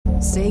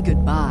Say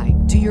goodbye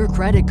to your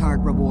credit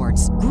card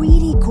rewards.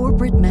 Greedy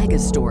corporate mega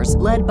stores,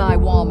 led by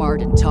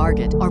Walmart and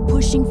Target, are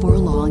pushing for a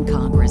law in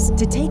Congress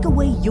to take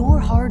away your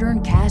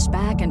hard-earned cash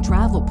back and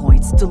travel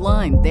points to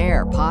line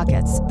their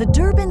pockets. The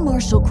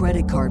Durbin-Marshall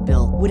credit card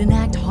bill would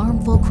enact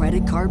harmful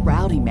credit card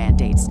routing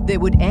mandates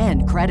that would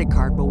end credit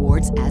card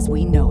rewards as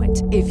we know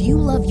it. If you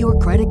love your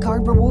credit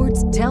card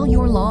rewards, tell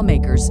your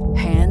lawmakers,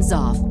 hands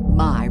off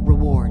my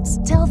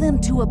rewards. Tell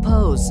them to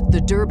oppose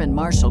the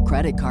Durbin-Marshall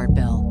credit card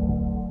bill.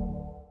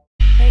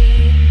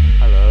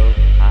 Hello.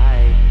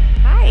 Hi.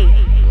 Hi.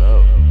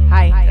 Hello.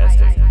 Hi.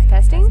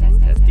 Testing.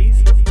 Testing?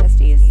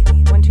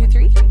 Testies. 1, 2,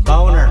 3.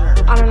 Boner.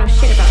 I don't know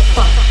shit about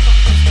fuck.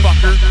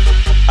 Fucker.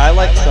 I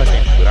like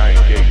sucking, but I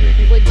ain't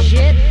gay.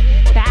 Legit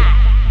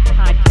bad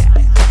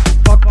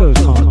podcast. Fuck those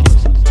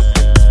honkies.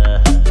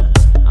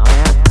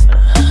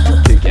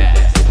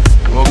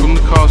 Welcome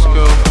to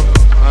Costco.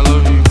 I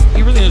love you.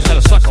 He really knows how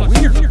to suck a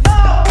wiener.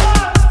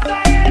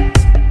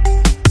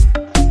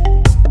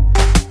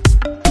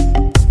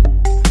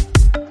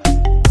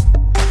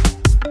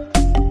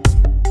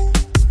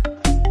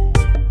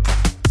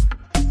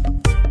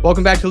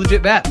 Welcome back to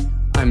Legit Bat.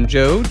 I'm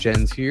Joe.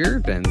 Jen's here.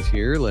 Ben's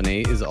here.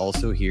 Lene is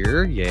also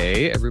here.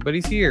 Yay,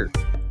 everybody's here.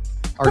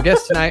 Our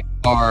guests tonight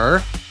are...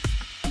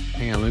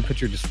 Hang on, let me put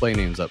your display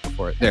names up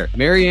before it. There.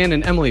 Marianne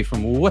and Emily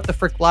from What the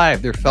Frick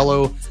Live. They're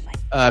fellow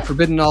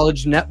Forbidden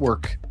Knowledge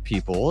Network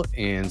people.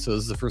 And so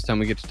this is the first time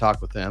we get to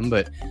talk with them.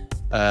 But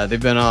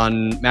they've been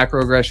on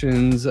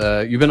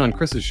Macroaggressions. You've been on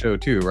Chris's show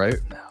too, right?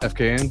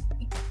 FKN?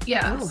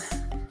 Yes.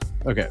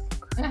 Okay.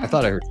 I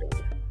thought I heard you.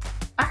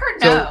 I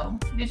heard no.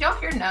 Did y'all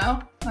hear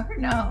no? I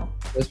heard no.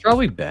 It's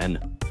probably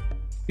Ben.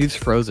 He's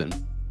frozen.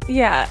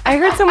 Yeah, I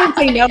heard someone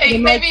say no.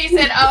 Maybe he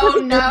said,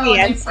 "Oh no," the and he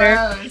answer.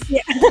 froze.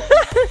 Yeah.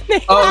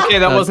 Oh, okay.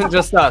 That wasn't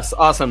just us.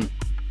 Awesome.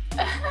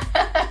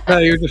 No,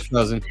 you're just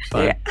frozen. It's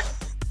fine.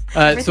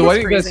 Yeah. So why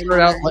don't you guys start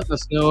out letting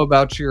us know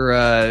about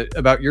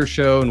your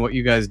show and what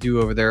you guys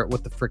do over there at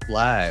What the Frick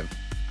Live?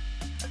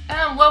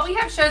 Well, we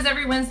have shows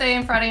every Wednesday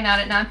and Friday night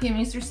at 9 p.m.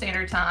 Eastern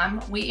Standard Time.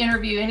 We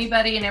interview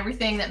anybody and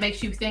everything that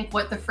makes you think,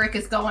 what the frick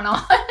is going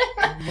on?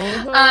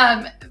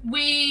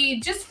 We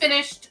just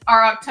finished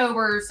our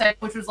October set,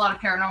 which was a lot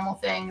of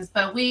paranormal things,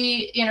 but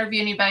we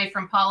interview anybody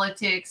from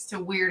politics to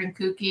weird and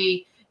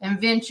kooky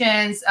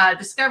inventions,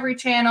 Discovery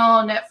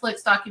Channel,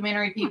 Netflix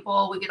documentary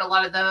people. We get a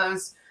lot of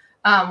those.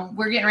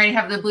 We're getting ready to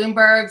have the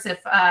Bloombergs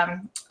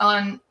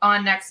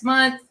on next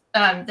month.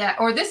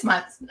 This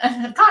month.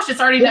 Gosh, it's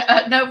already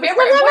November.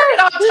 Where did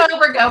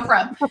October go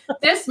from?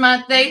 This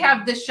month they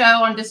have the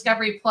show on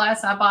Discovery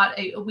Plus.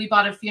 We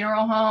bought a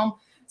funeral home.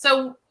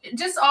 So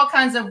just all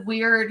kinds of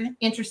weird,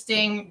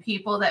 interesting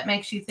people that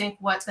makes you think,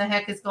 what the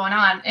heck is going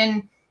on?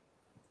 And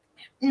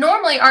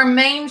normally our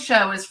main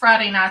show is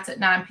Friday nights at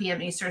 9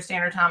 p.m. Eastern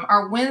Standard Time.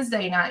 Our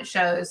Wednesday night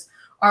shows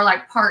are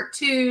like part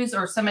twos,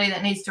 or somebody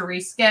that needs to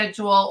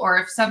reschedule, or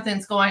if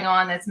something's going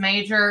on that's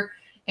major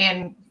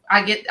and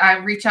I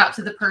reach out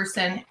to the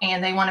person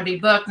and they want to be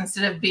booked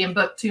instead of being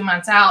booked 2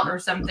 months out or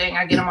something.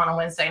 I get them on a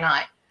Wednesday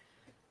night.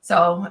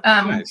 So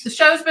nice. The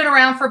show's been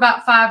around for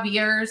about 5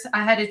 years.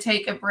 I had to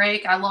take a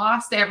break. I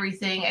lost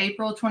everything.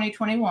 April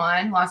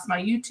 2021, lost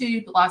my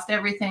YouTube, lost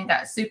everything,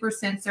 got super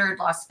censored,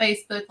 lost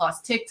Facebook,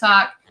 lost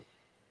TikTok.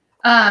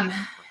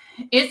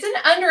 It's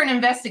under an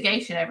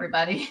investigation,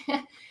 everybody.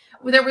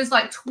 There was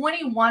like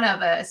 21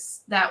 of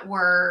us that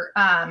were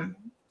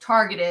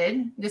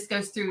targeted. This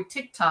goes through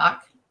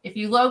TikTok. If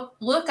you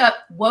look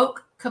up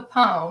Woke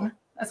Capone,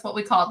 that's what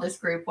we call this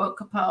group, Woke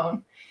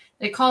Capone.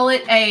 They call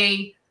it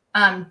a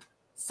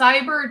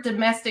cyber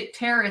domestic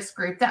terrorist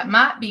group that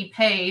might be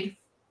paid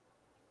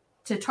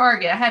to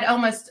target. I had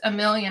almost 1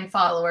 million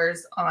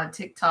followers on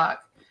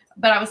TikTok,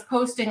 but I was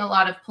posting a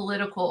lot of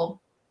political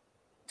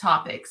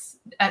topics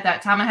at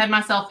that time. I had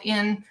myself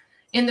in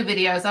the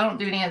videos. I don't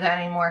do any of that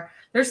anymore.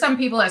 There's some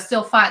people that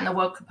still fighting the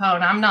Woke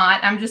Capone. I'm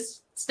not. I'm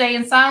just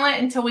staying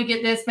silent until we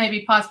get this,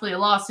 maybe possibly a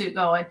lawsuit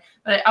going.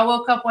 But I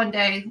woke up one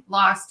day,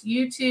 lost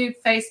YouTube,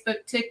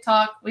 Facebook,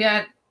 TikTok. We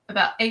had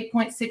about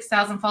 8.6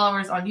 thousand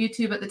followers on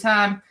YouTube at the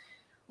time.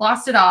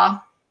 Lost it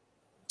all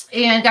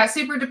and got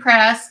super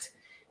depressed.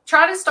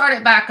 Tried to start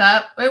it back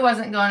up. It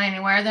wasn't going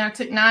anywhere. Then I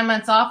took 9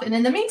 months off. And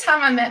in the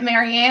meantime, I met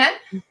Marianne.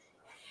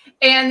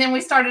 And then we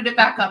started it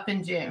back up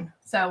in June.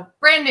 So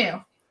brand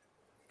new.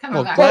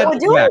 Coming back. We're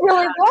doing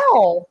really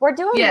well. We're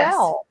doing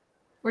well.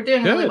 We're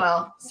doing really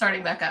well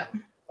starting back up.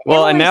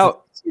 Well, and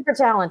now super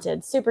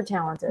talented.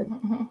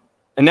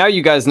 And now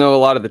you guys know a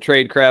lot of the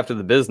trade craft of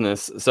the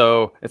business,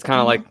 so it's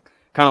kind of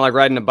like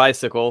riding a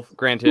bicycle.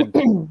 Granted,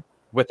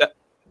 with that,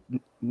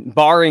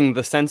 barring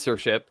the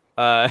censorship,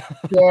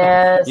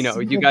 yes,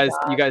 you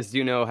guys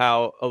do know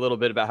a little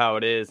bit about how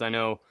it is. I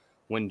know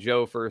when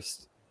Joe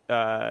first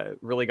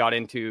really got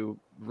into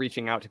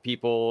reaching out to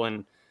people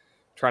and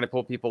trying to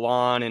pull people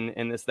on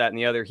and this, that, and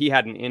the other, he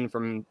had an in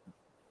from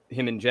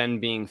him and Jen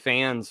being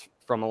fans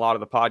from a lot of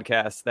the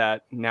podcasts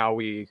that now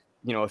we,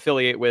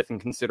 affiliate with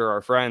and consider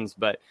our friends.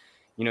 But,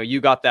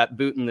 you got that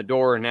boot in the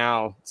door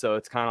now. So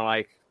it's kind of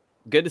like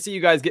good to see you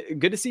guys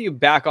good to see you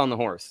back on the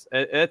horse.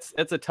 That's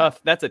a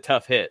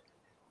tough hit.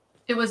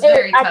 It was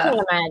very tough. I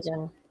can't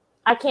imagine.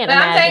 But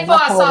I'm thankful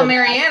I saw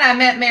Marianne. I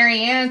met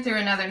Marianne through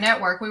another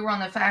network. We were on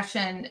the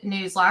Fashion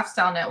News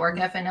Lifestyle Network,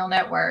 FNL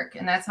Network,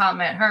 and that's how I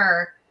met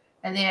her.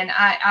 And then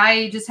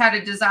I just had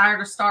a desire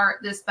to start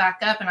this back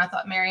up, and I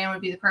thought Marianne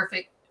would be the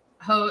perfect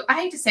host. I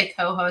hate to say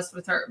co-host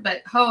with her,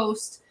 but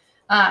host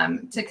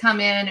to come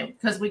in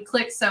because we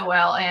clicked so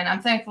well. And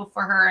I'm thankful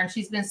for her, and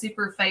she's been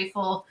super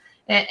faithful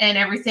and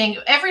everything.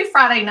 Every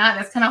Friday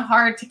night, it's kind of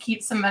hard to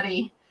keep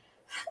somebody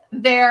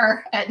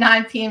there at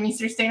 9 p.m.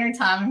 Eastern Standard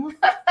Time.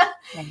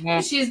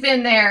 She's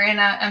been there, and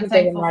I'm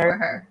thankful for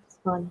her. It's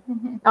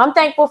fun. I'm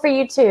thankful for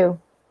you too.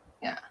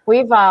 Yeah,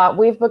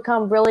 we've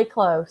become really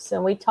close,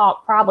 and we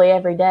talk probably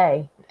every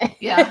day.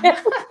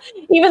 Yeah,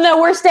 even though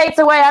we're states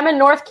away. I'm in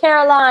North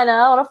Carolina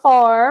on a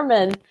farm,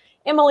 and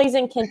Emily's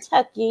in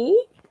Kentucky.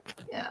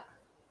 Yeah,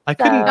 I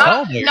couldn't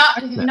tell.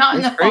 Not in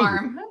the crazy.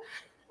 farm.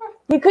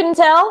 You couldn't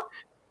tell?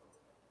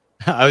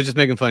 I was just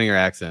making fun of your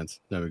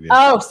accents. No big deal.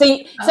 Oh,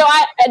 see, so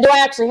do I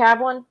actually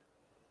have one?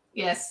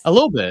 Yes, A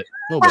little bit.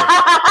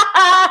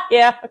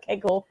 Yeah. Okay.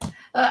 Cool.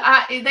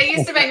 They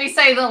used to make me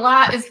say the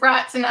light is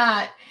bright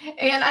tonight,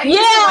 and I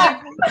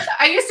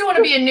used to want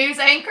to be a news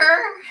anchor.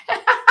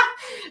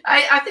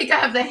 I think I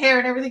have the hair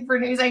and everything for a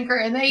news anchor,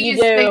 and they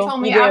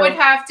told me I would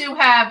have to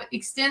have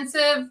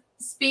extensive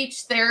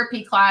speech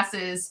therapy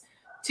classes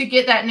to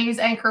get that news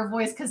anchor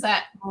voice because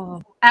that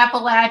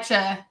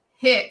Appalachia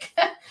hick.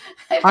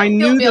 I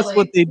knew that's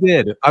what they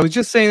did. I was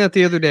just saying that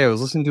the other day. I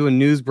was listening to a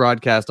news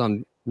broadcast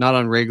not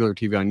on regular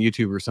TV, on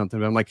YouTube or something.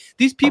 But I'm like,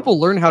 these people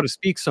learn how to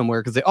speak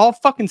somewhere because they all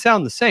fucking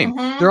sound the same.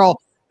 Mm-hmm. They're all,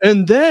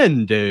 and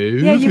then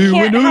Dave. Yeah, you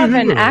can't have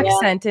an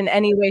accent in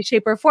any way,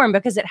 shape, or form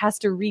because it has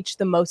to reach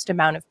the most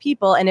amount of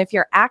people. And if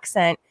your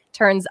accent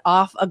turns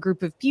off a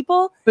group of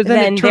people, but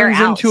then it turns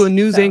they're into out. a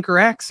news anchor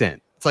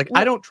accent. It's like,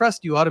 I don't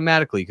trust you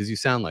automatically because you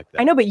sound like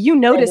that. I know, but you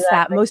notice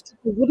Exactly. that. Most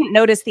people wouldn't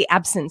notice the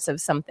absence of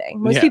something.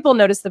 Most people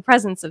notice the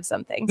presence of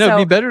something. No, so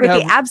it'd be better to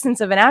have, the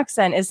absence of an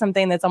accent is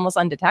something that's almost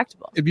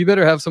undetectable. It'd be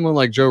better to have someone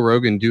like Joe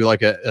Rogan do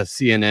like a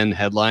CNN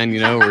headline,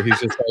 where he's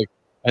just like,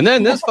 and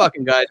then this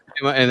fucking guy,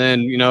 and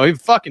then, he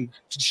fucking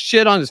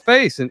shit on his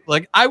face. And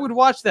like, I would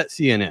watch that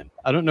CNN.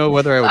 I don't know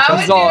whether I would. I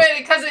would do it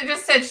because it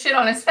just said shit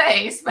on his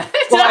face. But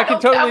Well, I could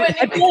totally.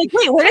 I'd be like,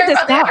 wait, where did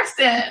this go?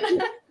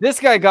 accent? This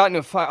guy got into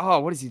a fight. Oh,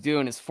 what is he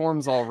doing? His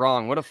form's all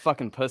wrong. What a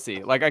fucking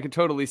pussy. Like, I could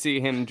totally see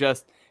him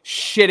just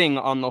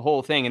shitting on the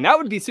whole thing. And that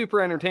would be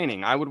super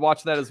entertaining. I would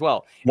watch that as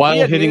well. While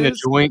hitting a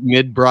joint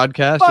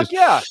mid-broadcast. Fuck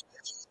yeah.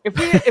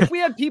 If we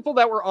had people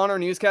that were on our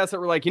newscast that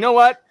were like, you know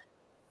what?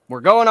 We're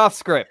going off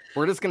script.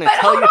 We're just going to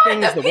tell you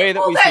things the way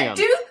that we see them.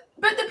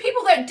 But the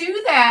people that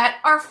do that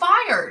are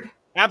fired.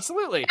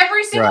 Absolutely.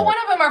 Every single one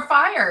of them are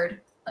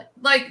fired.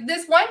 Like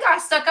this one guy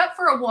stuck up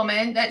for a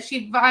woman that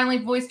she violently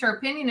voiced her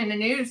opinion in the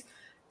news,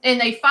 and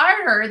they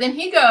fired her. Then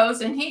he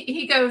goes and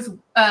he goes,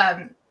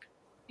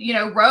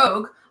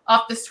 rogue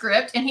off the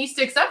script, and he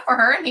sticks up for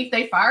her, and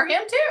they fire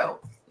him too.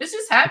 This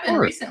just happened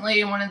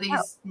recently in one of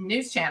these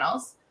news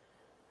channels.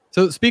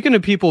 So speaking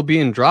of people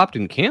being dropped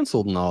and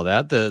canceled and all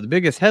that, the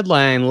biggest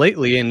headline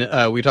lately,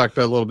 and we talked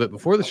about a little bit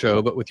before the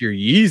show, but with your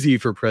Yeezy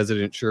for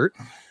President shirt,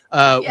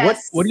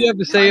 what do you have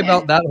to say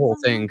about that whole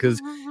thing?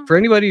 Because for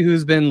anybody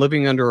who's been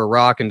living under a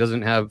rock and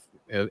doesn't have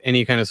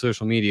any kind of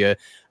social media,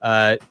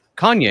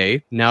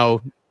 Kanye,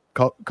 now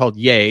called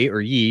Ye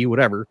or Yee,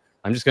 whatever.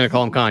 I'm just going to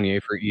call him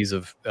Kanye for ease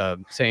of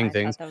saying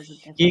things.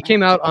 He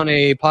came out on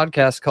a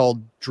podcast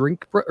called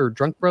Drunk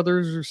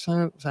Brothers or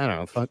some, I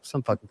don't know,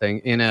 some fucking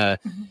thing. And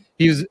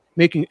he was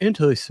making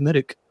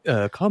anti-Semitic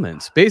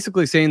comments,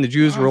 basically saying the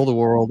Jews rule the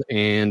world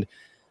and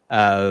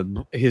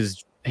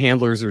his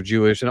handlers are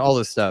Jewish and all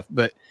this stuff.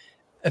 But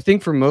I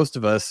think for most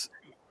of us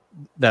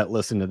that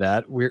listen to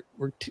that, we're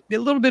a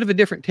little bit of a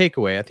different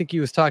takeaway. I think he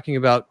was talking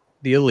about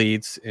the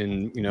elites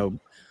and,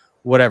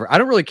 whatever. I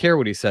don't really care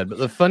what he said, but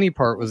the funny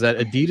part was that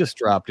Adidas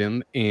dropped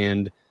him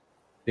and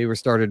they were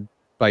started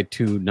by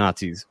two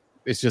Nazis.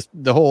 It's just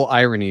the whole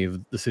irony of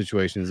the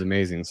situation is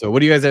amazing. So what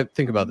do you guys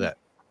think about that?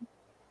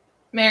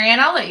 Marianne,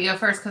 I'll let you go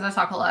first because I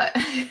talk a lot.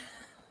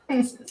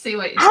 See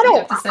what you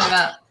have to say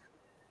about.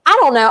 I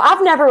don't know.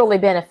 I've never really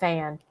been a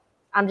fan.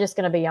 I'm just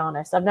going to be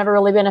honest. I've never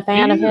really been a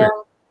fan of him.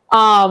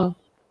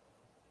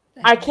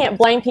 I can't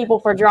blame people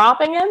for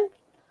dropping him.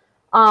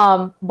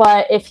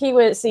 But if he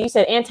was, so you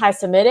said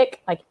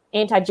anti-Semitic, like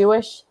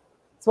anti-Jewish,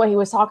 that's what he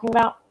was talking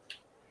about?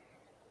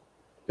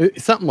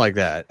 Something like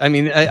that. I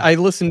mean, I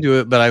listened to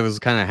it, but I was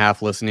kind of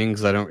half listening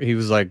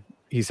because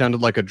he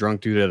sounded like a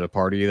drunk dude at a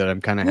party that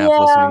I'm kind of half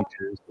listening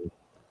to.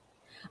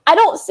 I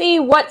don't see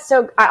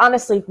I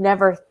honestly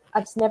never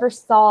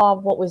saw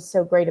what was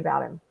so great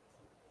about him.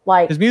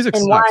 Like his music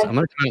sucks. I'm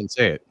going to come out and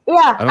say it.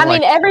 Yeah.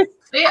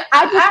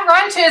 I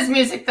run to his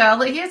music though.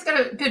 He has got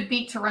a good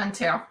beat to run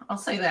to. I'll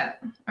say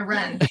that. I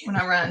run when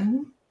I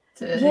run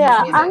to his music.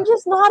 I'm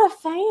just not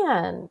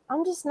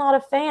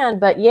a fan.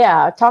 But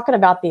yeah, talking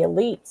about the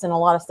elites and a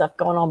lot of stuff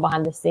going on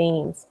behind the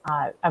scenes,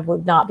 I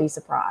would not be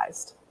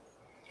surprised.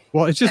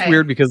 Well, it's just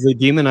weird because they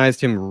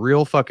demonized him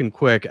real fucking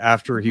quick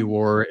after he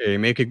wore a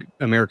Make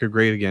America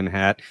Great Again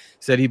hat,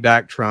 said he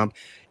backed Trump.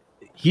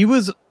 He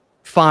was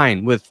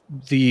fine with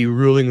the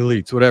ruling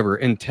elites, whatever,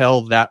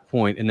 until that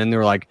point. And then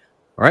they're like,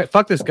 all right,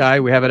 fuck this guy.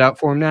 We have it out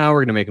for him now.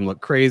 We're going to make him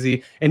look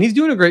crazy. And he's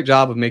doing a great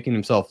job of making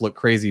himself look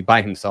crazy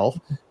by himself.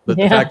 But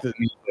the fact that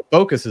the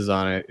focus is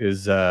on it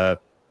is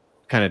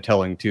kind of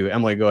telling too.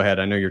 Emily, go ahead.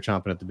 I know you're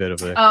chomping at the bit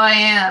of it. Oh, I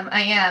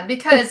am.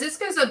 Because this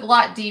goes a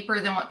lot deeper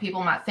than what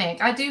people might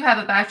think. I do have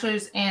a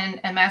bachelor's and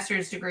a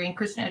master's degree in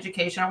Christian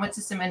education. I went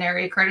to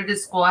seminary, accredited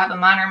school. I have a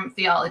minor in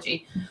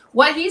theology.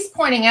 What he's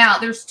pointing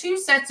out, there's two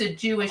sets of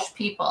Jewish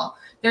people.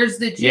 There's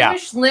the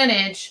Jewish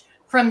lineage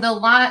from the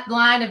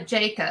line of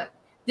Jacob.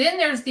 Then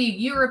there's the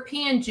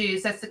European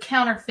Jews. That's the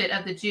counterfeit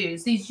of the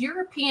Jews. These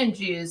European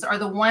Jews are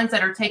the ones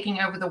that are taking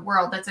over the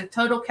world. That's a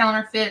total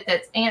counterfeit.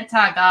 That's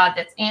anti-God.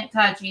 That's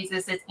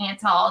anti-Jesus. It's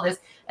anti-all this.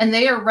 And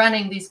they are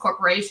running these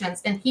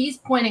corporations. And he's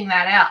pointing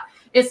that out.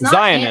 It's not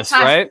Zionists,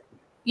 right?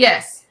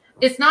 Yes.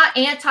 It's not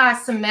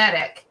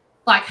anti-Semitic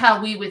like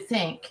how we would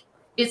think.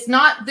 It's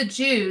not the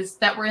Jews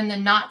that were in the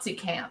Nazi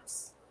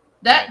camps.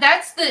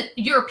 That's the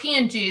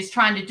European Jews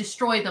trying to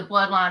destroy the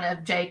bloodline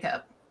of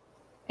Jacob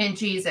and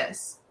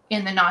Jesus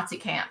in the Nazi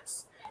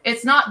camps.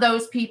 It's not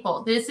those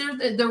people. This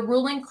is the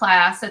ruling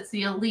class. That's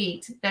the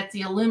elite. That's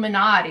the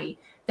Illuminati.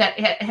 That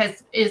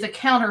is a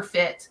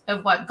counterfeit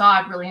of what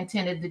God really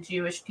intended the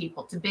Jewish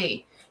people to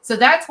be. So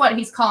that's what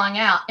he's calling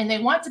out. And they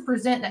want to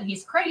present that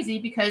he's crazy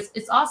because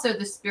it's also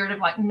the spirit of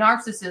like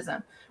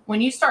narcissism. When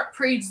you start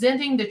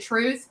presenting the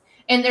truth,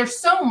 and there's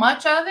so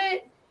much of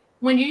it,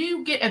 when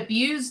you get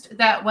abused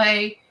that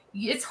way,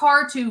 it's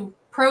hard to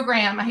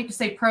program. I hate to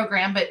say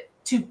program, but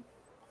to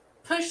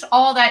push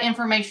all that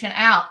information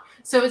out.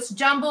 So it's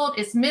jumbled,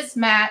 it's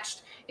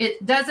mismatched,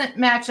 it doesn't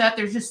match up.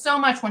 There's just so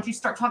much. Once you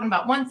start talking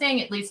about one thing,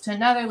 it leads to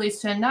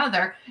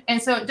another.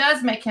 And so it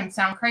does make him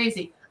sound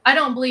crazy. I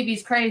don't believe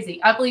he's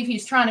crazy. I believe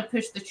he's trying to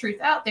push the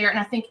truth out there. And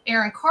I think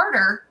Aaron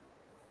Carter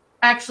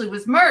actually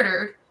was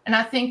murdered. And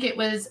I think it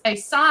was a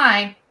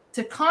sign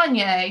to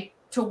Kanye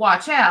to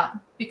watch out,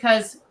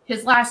 because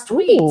his last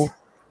tweet,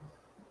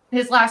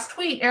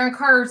 Aaron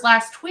Carter's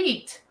last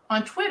tweet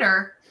on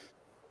Twitter,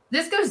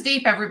 this goes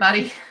deep,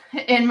 everybody.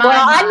 In my mind.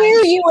 I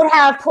knew you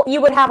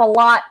would have a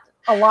lot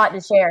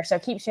to share. So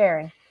keep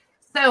sharing.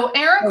 So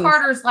Aaron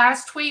Carter's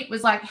last tweet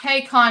was like,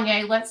 "Hey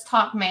Kanye, let's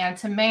talk man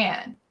to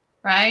man,"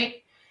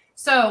 right?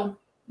 So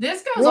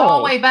this goes all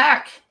the way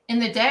back in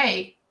the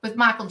day with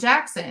Michael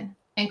Jackson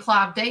and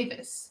Clive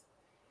Davis,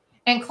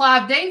 and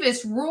Clive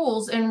Davis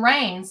rules and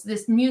reigns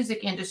this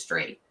music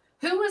industry.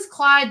 Who was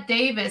Clive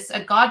Davis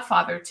a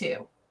godfather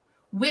to?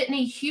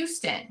 Whitney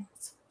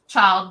Houston's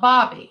child,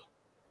 Bobby.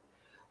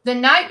 The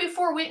night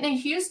before Whitney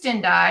Houston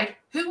died,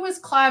 who was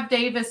Clive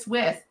Davis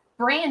with?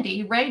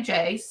 Brandy, Ray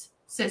J's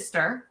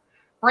sister.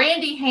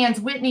 Brandy hands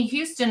Whitney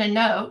Houston a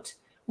note.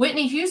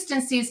 Whitney Houston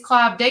sees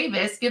Clive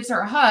Davis, gives her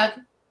a hug.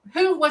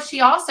 Who was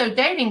she also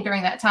dating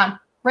during that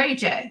time? Ray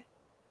J.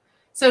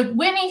 So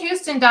Whitney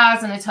Houston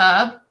dies in a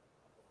tub,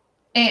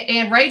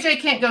 and Ray J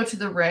can't go to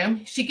the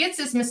room. She gets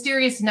this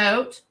mysterious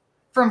note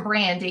from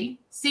Brandy,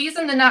 sees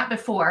him the night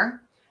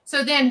before.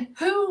 So then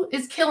who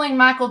is killing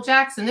Michael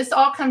Jackson? This is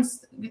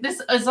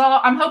all,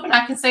 I'm hoping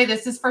I can say this.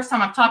 This is the first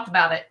time I've talked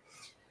about it.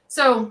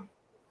 So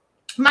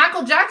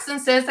Michael Jackson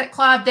says that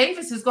Clive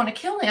Davis is going to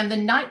kill him the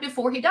night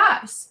before he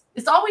dies.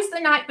 It's always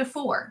the night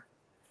before.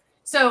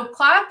 So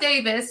Clive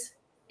Davis,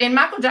 and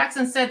Michael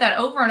Jackson said that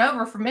over and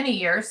over for many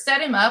years,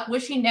 set him up,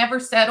 wish he never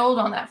settled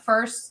on that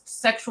first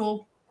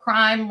sexual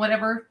crime,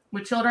 whatever,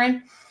 with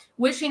children.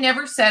 Wish he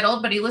never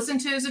settled, but he listened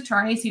to his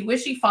attorneys. He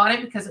wished he fought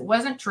it because it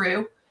wasn't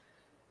true.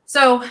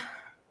 So I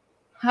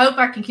hope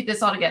I can keep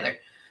this all together.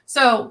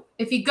 So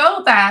if you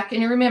go back and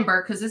you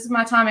remember, because this is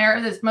my time era,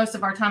 this is most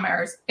of our time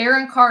eras,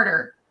 Aaron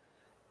Carter,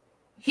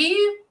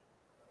 he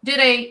did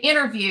an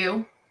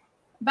interview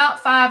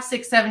about 5,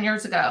 6, 7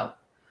 years ago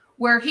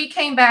where he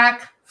came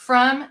back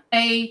from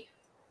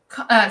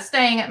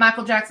staying at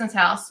Michael Jackson's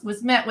house,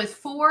 was met with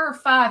 4 or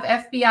 5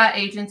 FBI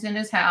agents in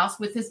his house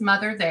with his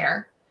mother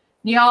there.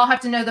 And you all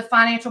have to know the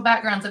financial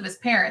backgrounds of his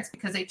parents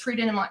because they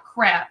treated him like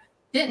crap.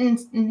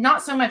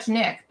 Not so much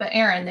Nick, but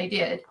Aaron, they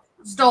did.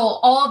 Stole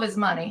all of his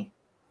money,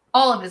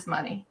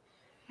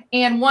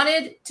 and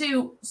wanted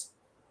to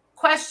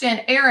question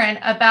Aaron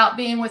about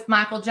being with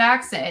Michael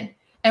Jackson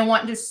and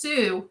wanting to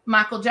sue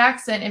Michael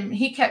Jackson. And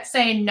he kept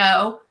saying,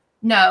 no,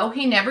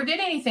 he never did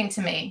anything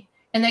to me.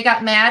 And they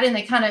got mad and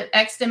they kind of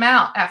X'd him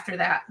out after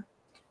that.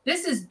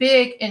 This is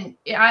big. And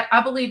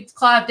I believe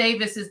Clive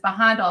Davis is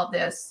behind all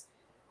this.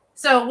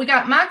 So we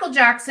got Michael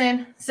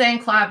Jackson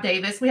saying Clive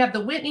Davis. We have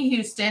the Whitney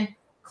Houston,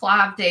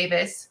 Clive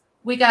Davis.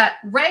 We got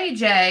Ray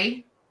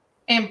J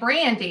and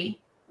Brandy.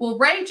 Well,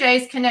 Ray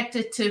J's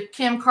connected to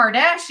Kim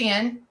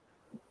Kardashian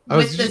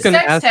with the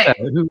sex tape.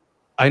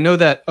 I know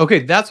that. Okay,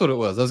 that's what it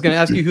was. I was going to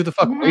ask you who the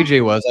fuck Ray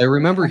J was. I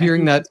remember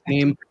hearing that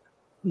name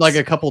like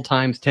a couple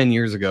times 10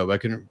 years ago, but I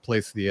couldn't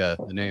place the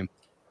name.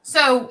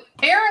 So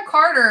Aaron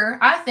Carter,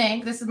 I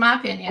think, this is my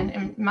opinion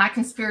and my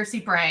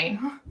conspiracy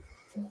brain,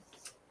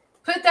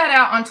 put that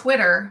out on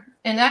Twitter,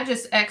 and that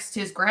just X'd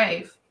his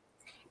grave.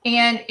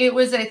 And it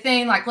was a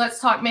thing like, let's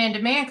talk man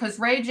to man, because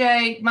Ray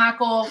J,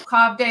 Michael,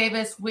 Cobb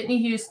Davis, Whitney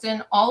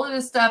Houston, all of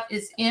this stuff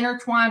is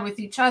intertwined with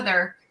each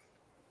other.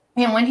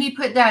 And when he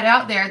put that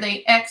out there,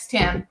 they X'd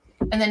him.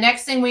 And the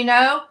next thing we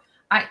know,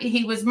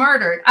 he was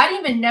murdered. I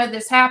didn't even know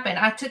this happened.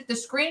 I took the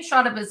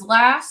screenshot of his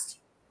last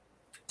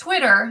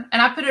Twitter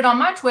and I put it on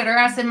my Twitter.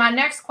 I said, my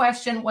next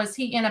question, was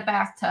he in a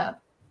bathtub? ?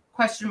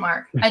 I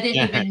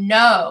didn't even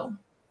know.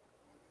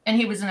 And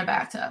he was in a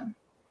bathtub.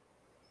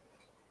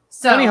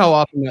 So Funny how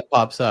often that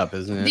pops up,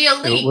 isn't it? The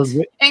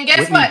elite. And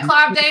guess what?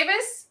 Clive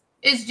Davis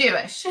is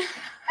Jewish.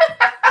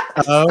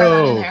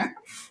 Oh.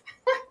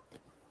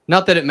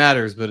 Not that it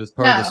matters, but it's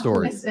part of the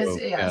story.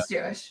 It's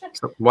Jewish.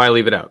 So why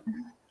leave it out?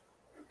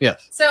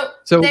 Yes. So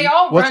they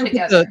all run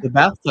together. The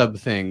bathtub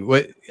thing.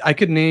 What I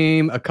could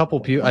name a couple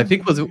people. I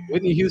think was it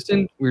Whitney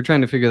Houston. We were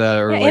trying to figure that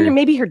out earlier. And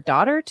maybe her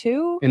daughter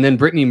too. And then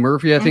Brittany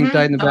Murphy, I think,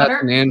 died in the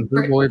bathroom, and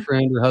her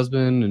boyfriend, her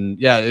husband, and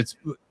yeah,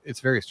 it's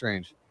very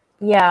strange.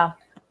 Yeah.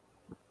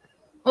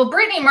 Well,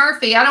 Brittany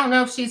Murphy, I don't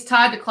know if she's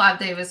tied to Clive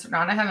Davis or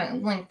not. I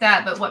haven't linked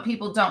that. But what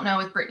people don't know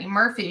with Brittany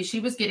Murphy, she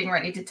was getting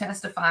ready to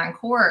testify in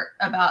court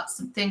about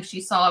some things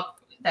she saw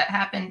that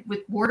happened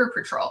with Border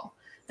Patrol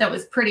that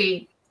was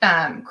pretty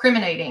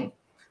incriminating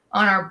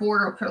on our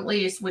border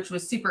police, which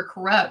was super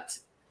corrupt,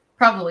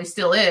 probably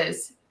still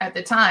is at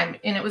the time.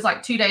 And it was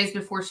like 2 days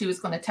before she was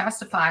going to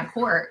testify in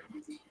court,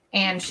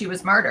 and she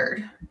was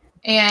murdered.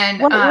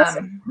 And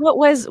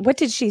what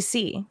did she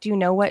see? Do you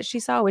know what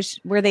she saw?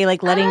 Were they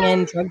like letting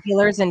in drug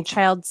dealers and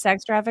child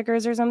sex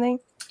traffickers or something?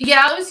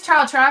 Yeah, it was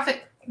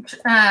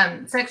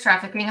sex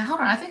trafficking.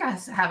 Hold on, I think I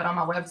have it on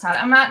my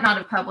website. I might not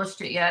have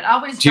published it yet. I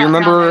always do you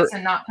remember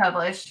and not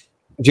published.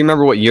 Do you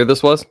remember what year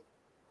this was?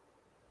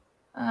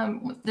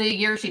 The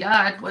year she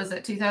died was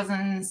it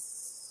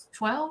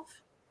 2012?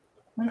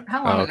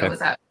 How long ago was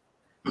that?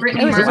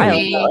 Brittany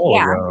Murphy.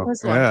 Yeah, it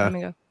was a long time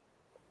ago.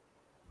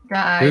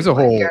 There's a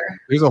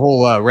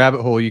whole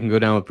rabbit hole you can go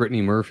down with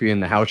Brittany Murphy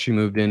and the house she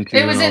moved into.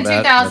 It was in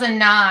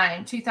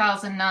 2009.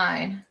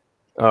 2009.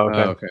 Oh,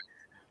 okay.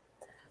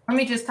 Let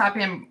me just type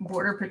in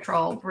Border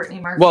Patrol, Brittany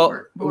Murphy.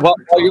 Well, while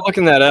you're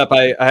looking that up,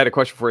 I had a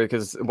question for you,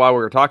 because while we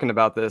were talking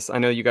about this, I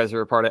know you guys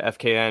are a part of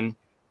FKN,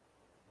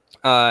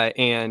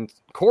 and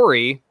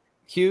Corey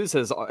Hughes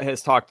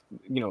has talked,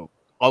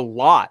 a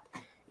lot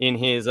in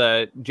his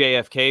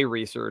JFK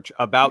research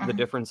about the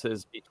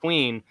differences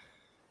between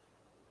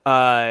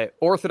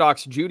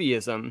Orthodox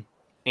Judaism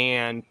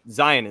and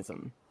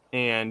Zionism.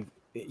 And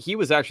he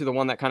was actually the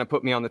one that kind of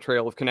put me on the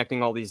trail of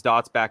connecting all these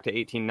dots back to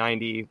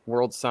 1890,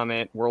 World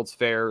Summit, World's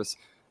Fairs.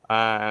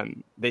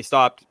 They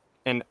stopped.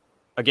 And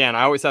again,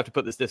 I always have to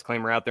put this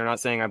disclaimer out there, not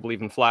saying I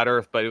believe in flat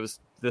Earth, but it was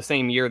the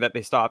same year that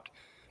they stopped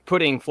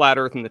putting flat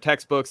Earth in the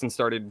textbooks and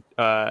started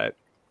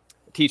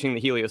teaching the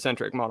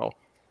heliocentric model.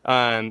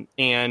 And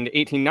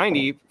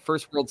 1890,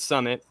 First World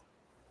Summit,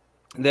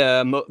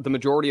 the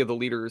majority of the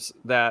leaders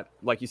that,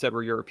 like you said,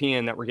 were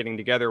European that were getting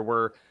together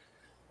were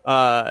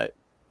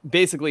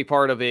basically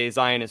part of a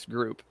Zionist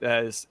group,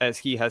 as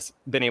he has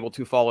been able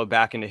to follow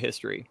back into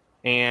history.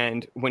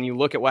 And when you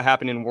look at what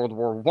happened in World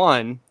War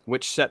I,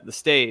 which set the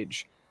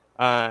stage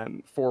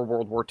for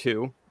World War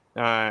II,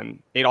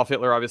 Adolf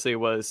Hitler obviously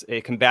was a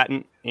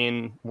combatant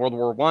in World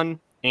War I,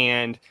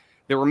 and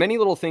there were many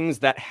little things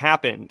that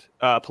happened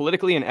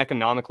politically and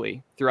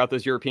economically throughout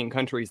those European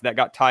countries that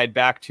got tied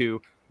back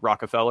to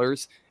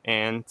Rockefellers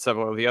and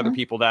several of the other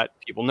people that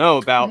people know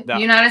about that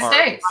United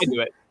States. Tied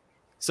to it.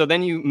 So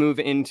then you move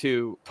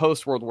into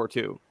post World War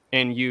II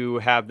and you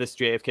have this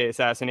JFK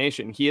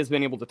assassination. He has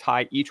been able to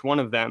tie each one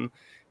of them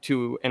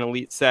to an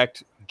elite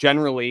sect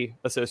generally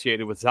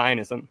associated with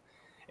Zionism.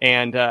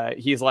 And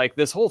he's like,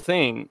 this whole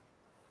thing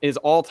is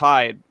all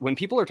tied. When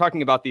people are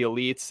talking about the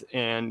elites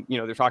and,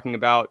 they're talking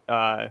about,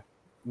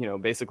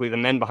 basically the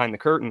men behind the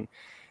curtain,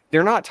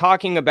 they're not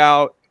talking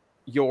about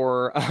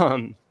your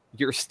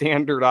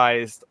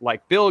standardized,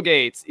 like Bill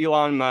Gates,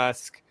 Elon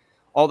Musk,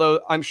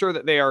 although I'm sure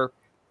that they are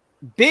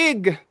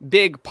big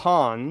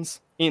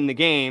pawns in the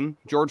game,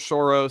 George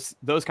Soros,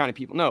 those kind of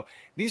people. No,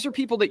 these are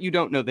people that you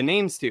don't know the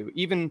names to.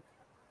 Even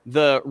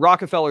the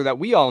Rockefeller that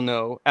we all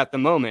know at the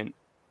moment,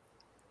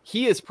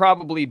 he is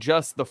probably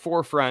just the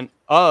forefront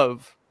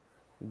of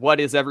what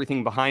is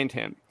everything behind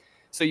him.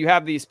 So you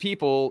have these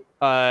people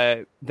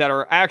that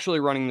are actually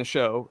running the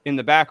show in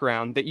the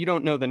background that you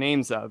don't know the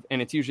names of.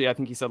 And it's usually, I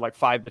think he said, like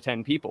 5 to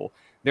 10 people.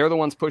 They're the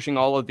ones pushing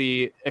all of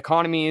the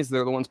economies.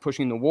 They're the ones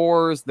pushing the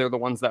wars. They're the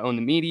ones that own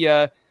the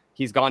media.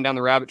 He's gone down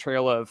the rabbit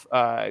trail of,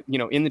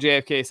 in the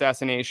JFK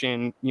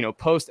assassination,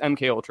 post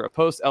MK Ultra,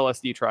 post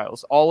LSD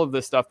trials, all of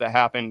the stuff that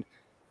happened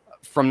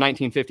from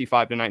 1955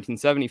 to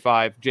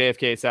 1975,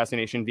 JFK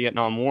assassination,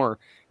 Vietnam War.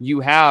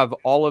 You have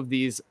all of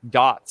these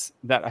dots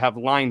that have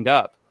lined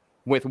up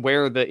with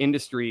where the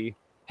industry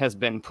has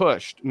been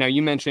pushed. Now,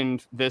 you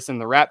mentioned this in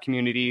the rap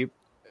community.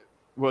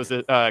 Was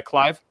it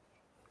Clive?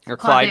 Or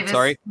Clyde, Davis.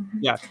 sorry.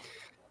 Yeah.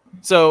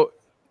 So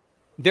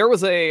there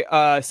was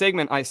a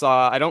segment I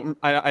saw. I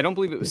don't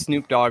believe it was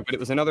Snoop Dogg, but it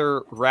was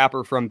another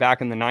rapper from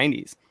back in the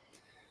 90s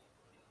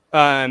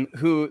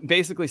who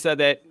basically said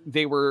that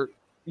they were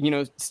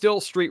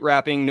still street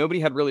rapping. Nobody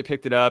had really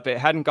picked it up. It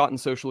hadn't gotten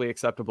socially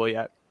acceptable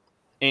yet.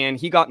 And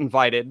he got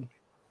invited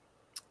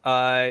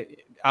out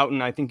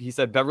in, I think he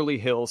said, Beverly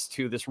Hills,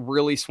 to this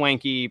really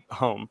swanky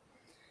home.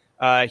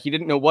 He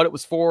didn't know what it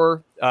was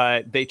for.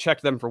 They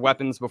checked them for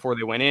weapons before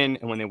they went in.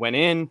 And when they went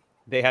in,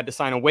 they had to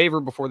sign a waiver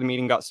before the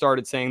meeting got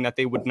started saying that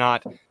they would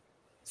not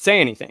say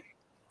anything.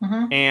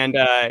 Mm-hmm.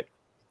 And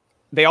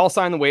they all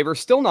signed the waiver,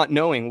 still not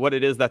knowing what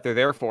it is that they're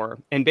there for.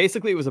 And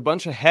basically, it was a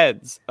bunch of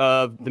heads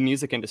of the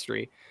music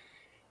industry.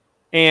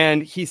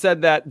 And he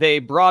said that they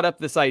brought up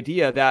this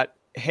idea that,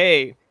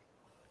 hey,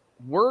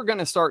 we're going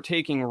to start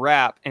taking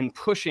rap and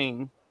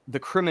pushing the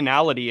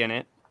criminality in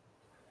it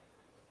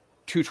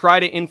to try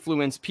to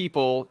influence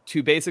people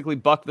to basically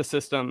buck the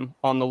system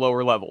on the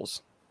lower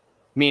levels,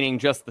 meaning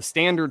just the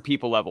standard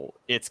people level.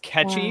 It's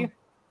catchy. Wow.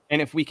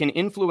 And if we can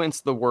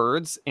influence the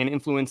words and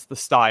influence the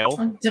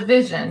style.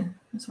 Division.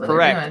 That's what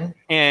Correct. They're doing.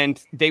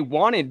 And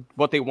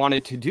what they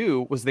wanted to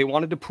do was they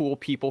wanted to pool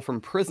people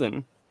from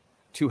prison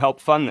to help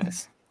fund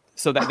this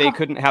so that they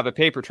couldn't have a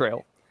paper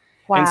trail.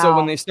 Wow. And so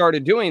when they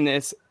started doing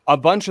this, a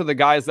bunch of the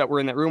guys that were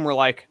in that room were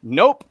like,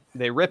 nope.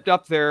 They ripped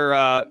up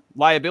their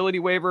liability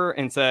waiver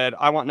and said,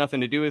 I want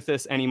nothing to do with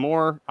this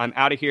anymore. I'm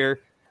out of here.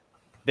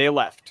 They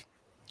left.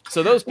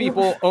 So those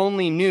people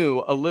only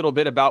knew a little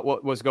bit about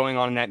what was going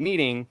on in that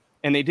meeting,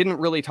 and they didn't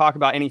really talk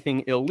about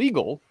anything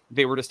illegal.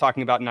 They were just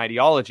talking about an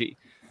ideology.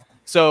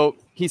 So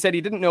he said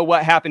he didn't know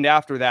what happened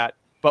after that,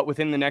 but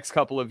within the next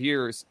couple of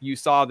years, you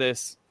saw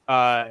this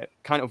kind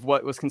of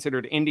what was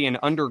considered Indian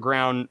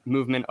underground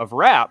movement of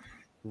rap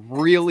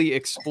really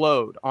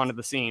explode onto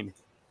the scene.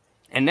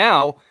 And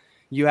now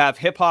you have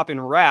hip hop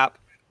and rap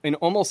in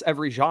almost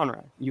every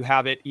genre. You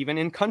have it even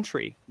in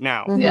country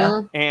now.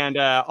 Yeah. And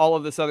all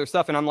of this other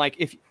stuff. And I'm like,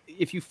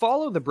 if you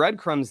follow the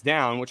breadcrumbs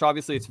down, which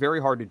obviously it's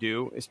very hard to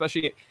do,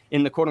 especially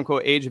in the quote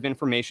unquote age of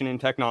information and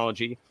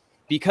technology,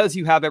 because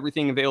you have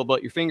everything available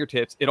at your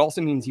fingertips, it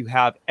also means you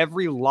have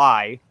every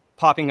lie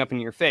popping up in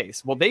your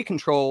face. Well, they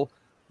control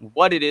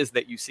what it is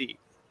that you see.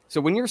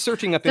 So when you're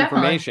searching up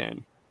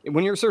information,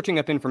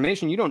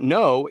 you don't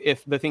know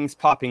if the things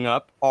popping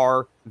up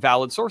are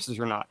valid sources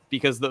or not,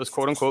 because those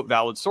quote unquote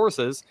valid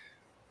sources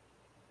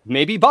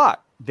may be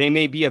bought. They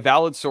may be a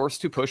valid source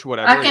to push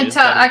whatever. I can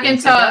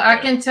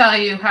tell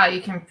you how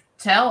you can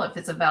tell if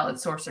it's a valid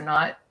source or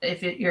not.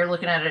 If you're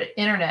looking at an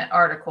internet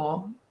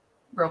article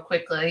real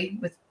quickly,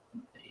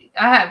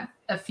 I have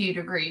a few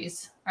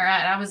degrees. All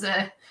right. I was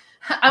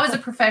a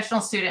professional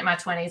student in my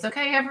 20s.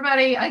 Okay,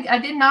 everybody, I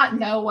did not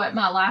know what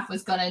my life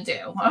was going to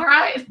do. All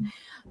right.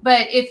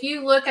 But if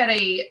you look at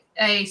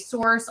a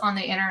source on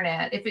the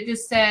internet, if it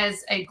just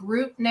says a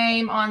group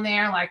name on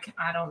there, like,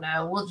 I don't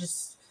know, we'll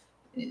just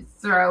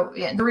throw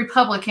the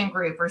Republican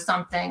group or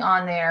something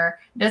on there,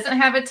 doesn't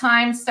have a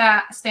time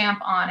stamp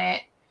on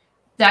it,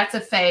 that's a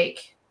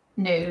fake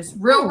news.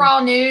 Real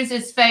Raw News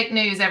is fake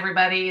news,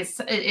 everybody.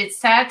 It's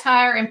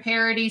satire and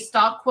parody.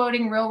 Stop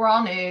quoting Real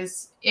Raw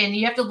News. And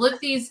you have to look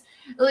these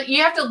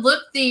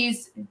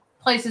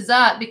places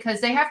up because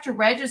they have to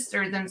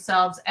register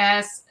themselves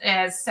as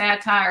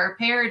satire or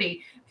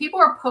parody. People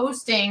are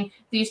posting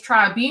these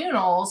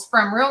tribunals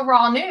from Real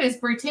Raw News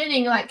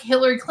pretending like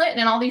Hillary Clinton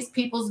and all these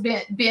people's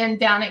been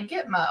down at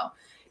Gitmo.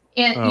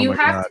 And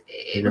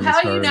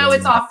how you know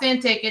it's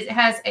authentic is it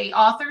has a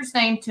author's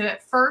name to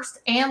it, first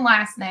and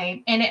last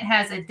name, and it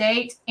has a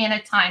date and a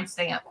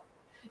timestamp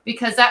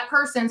because that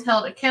person's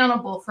held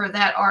accountable for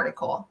that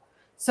article.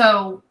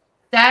 So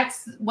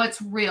that's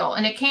what's real.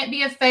 And it can't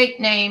be a fake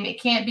name. It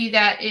can't be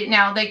that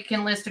now they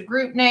can list a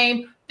group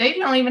name. They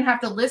don't even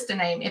have to list a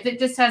name. If it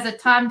just has a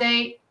time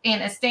date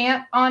and a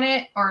stamp on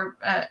it, or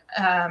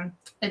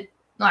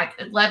like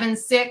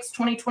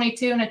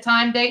 11/6/2022 and a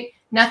time date,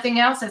 nothing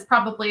else, it's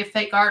probably a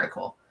fake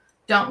article.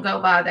 Don't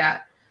go by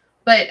that.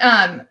 But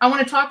I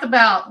want to talk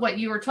about what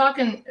you were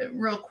talking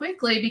real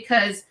quickly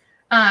because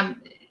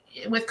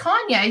with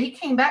Kanye, he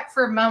came back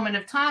for a moment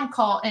of time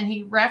call and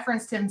he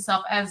referenced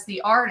himself as the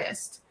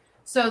artist.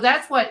 So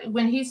that's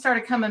when he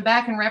started coming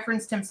back and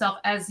referenced himself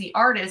as the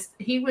artist,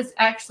 he was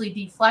actually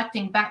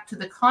deflecting back to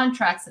the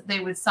contracts that they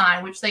would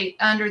sign, which they,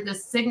 under the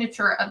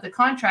signature of the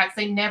contracts,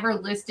 they never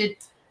listed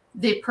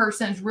the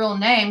person's real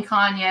name,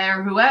 Kanye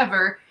or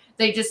whoever.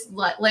 They just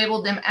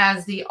labeled them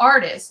as the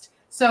artist.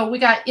 So we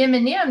got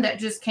Eminem that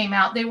just came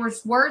out. There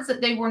was words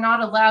that they were not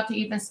allowed to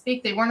even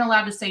speak. They weren't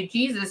allowed to say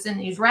Jesus in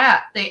these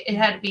rap. It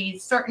had to be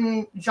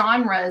certain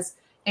genres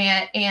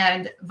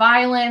and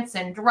violence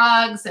and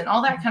drugs and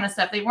all that kind of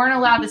stuff. They weren't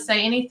allowed to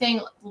say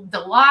anything, the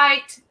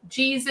light,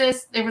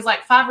 Jesus. There was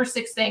like 5 or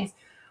 6 things.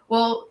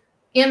 Well,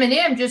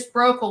 Eminem just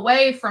broke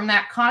away from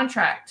that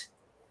contract.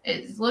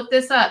 Look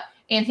this up.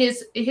 And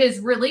his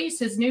release,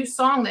 his new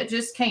song that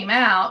just came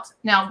out.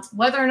 Now,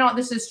 whether or not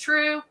this is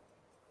true,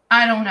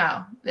 I don't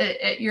know.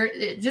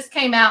 It just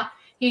came out.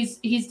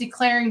 He's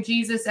declaring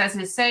Jesus as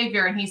his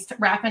savior, and he's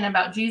rapping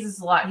about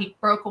Jesus a lot. He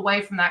broke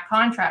away from that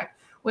contract,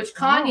 which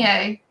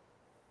Kanye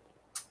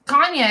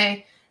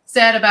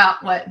said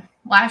about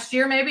last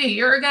year, maybe a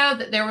year ago,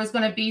 that there was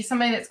going to be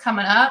somebody that's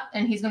coming up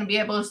and he's going to be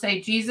able to say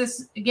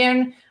Jesus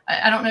again.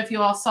 I don't know if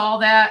you all saw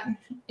that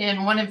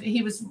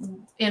he was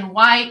in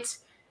white.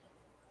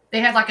 They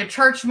had like a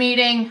church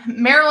meeting.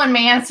 Marilyn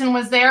Manson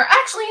was there.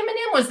 Actually,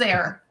 Eminem was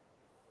there.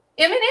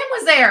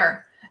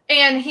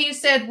 And he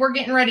said, we're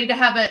getting ready to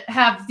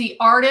have the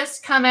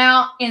artist come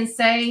out and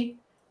say,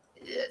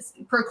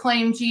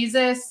 proclaim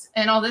Jesus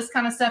and all this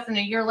kind of stuff. And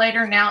a year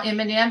later,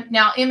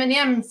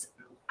 Eminem's,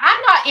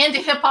 I'm not into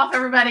hip hop,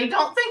 everybody.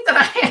 Don't think that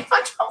I am.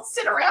 I don't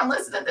sit around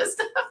listening to this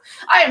stuff.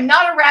 I am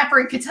not a rapper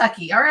in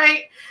Kentucky. All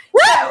right.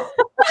 So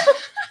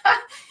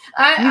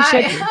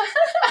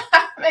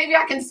maybe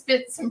I can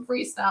spit some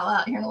freestyle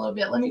out here in a little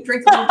bit. Let me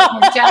drink a little bit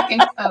more Jack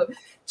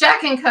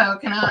and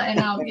Coke, and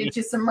I'll get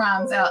you some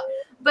rhymes out.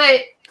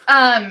 But,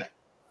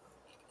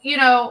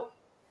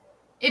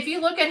 if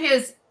you look at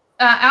his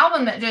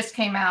album that just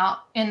came out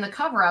and the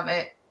cover of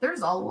it,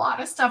 there's a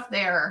lot of stuff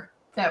there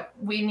that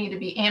we need to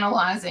be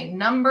analyzing.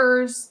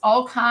 Numbers,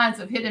 all kinds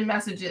of hidden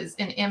messages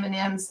in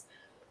Eminem's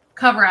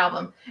cover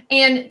album.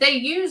 And they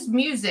use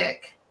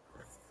music.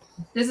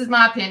 This is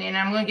my opinion.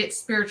 I'm going to get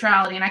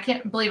spirituality, and I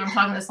can't believe I'm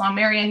talking this long.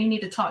 Marianne, you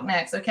need to talk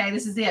next. Okay,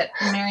 this is it.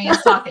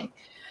 Marianne's talking.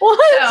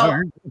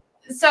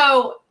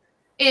 So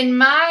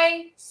in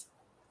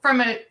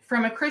from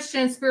a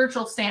Christian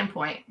spiritual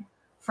standpoint,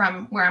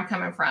 from where I'm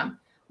coming from,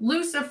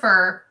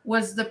 Lucifer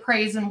was the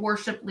praise and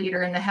worship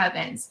leader in the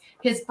heavens.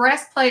 His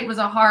breastplate was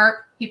a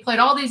harp. He played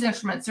all these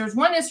instruments. There's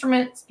one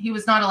instrument he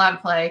was not allowed to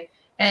play,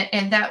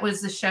 and that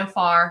was the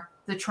shofar,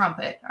 the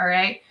trumpet. All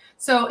right.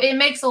 So it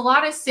makes a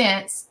lot of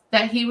sense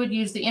that he would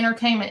use the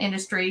entertainment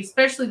industry,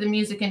 especially the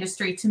music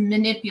industry, to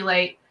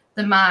manipulate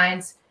the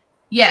minds.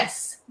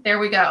 Yes, there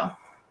we go.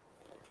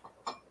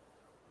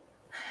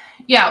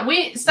 Yeah,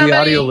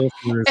 somebody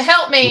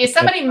help me.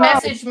 Somebody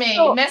message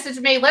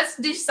me. Let's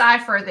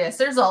decipher this.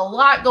 There's a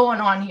lot going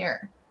on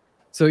here.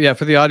 So yeah,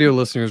 for the audio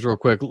listeners, real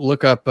quick,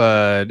 look up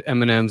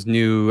Eminem's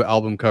new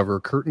album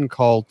cover, Curtain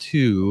Call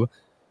 2.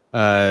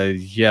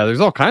 There's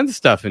all kinds of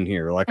stuff in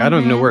here. Like I don't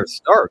even know where to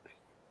start.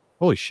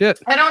 Holy shit.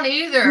 I don't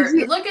either.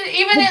 Look at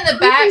even in the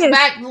back.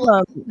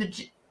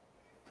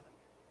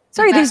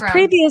 His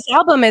previous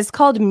album is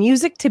called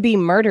Music to be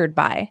Murdered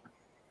By,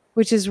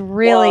 which is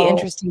really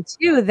interesting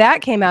too.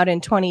 That came out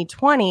in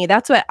 2020.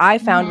 That's what I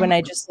found when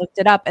I just looked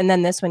it up. And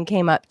then this one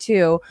came up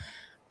too.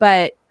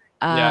 But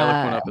I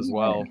looked one up as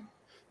well.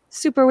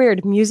 Super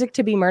weird. Music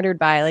to be Murdered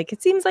By. Like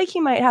it seems like he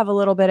might have a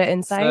little bit of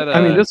insight.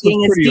 This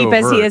being as deep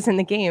overt. as he is in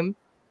the game.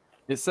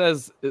 It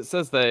says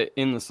that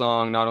in the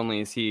song, not only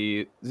is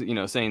he,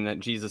 saying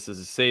that Jesus is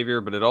his savior,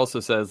 but it also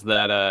says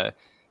that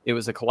it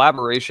was a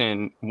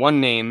collaboration.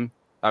 One name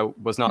I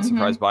was not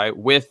surprised by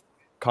with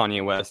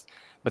Kanye West,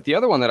 but the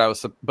one that I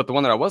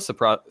was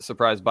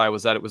surprised by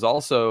was that it was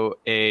also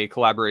a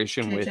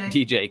collaboration with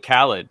DJ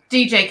Khaled.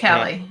 DJ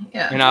Khaled,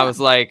 yeah. And I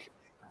was like,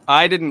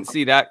 I didn't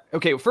see that.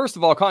 Okay, first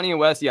of all, Kanye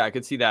West, I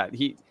could see that.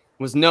 He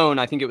was known,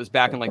 I think it was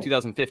back in like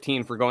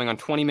 2015, for going on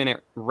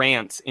 20-minute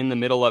rants in the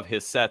middle of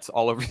his sets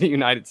all over the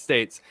United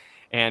States.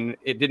 And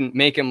it didn't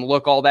make him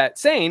look all that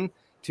sane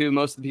to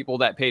most of the people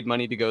that paid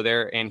money to go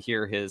there and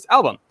hear his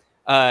album.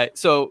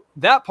 So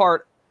that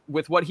part,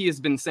 with what he has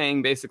been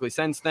saying basically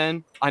since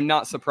then, I'm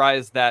not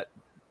surprised that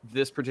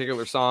this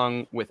particular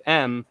song with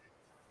M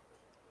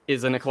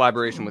is in a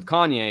collaboration with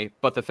Kanye.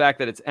 But the fact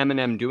that it's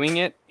Eminem doing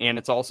it and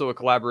it's also a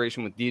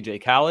collaboration with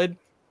DJ Khaled,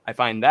 I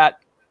find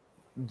that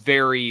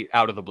very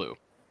out of the blue.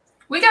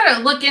 We got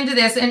to look into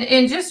this,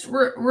 and just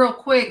real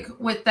quick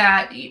with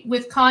that,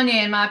 with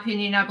Kanye, in my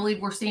opinion, I believe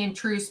we're seeing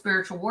true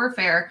spiritual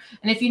warfare.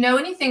 And if you know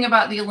anything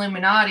about the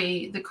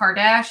Illuminati, the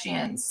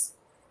Kardashians,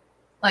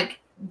 like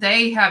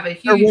they have a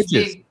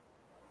huge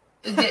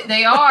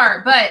they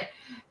are, but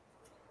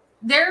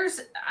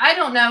I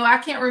don't know, I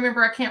can't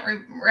remember, I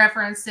can't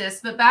reference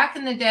this, but back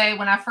in the day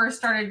when I first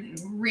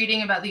started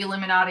reading about the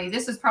Illuminati,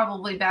 this is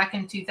probably back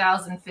in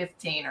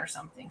 2015 or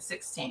something,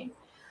 16.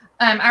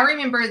 I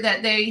remember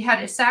that they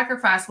had to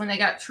sacrifice when they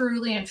got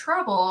truly in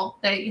trouble.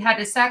 They had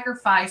to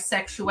sacrifice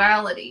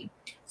sexuality.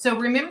 So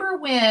remember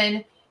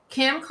when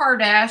Kim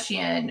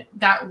Kardashian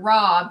got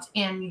robbed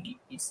in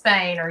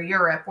Spain or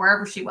Europe,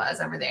 wherever she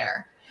was over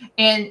there.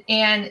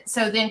 And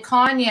so then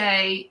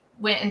Kanye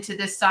went into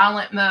this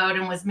silent mode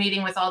and was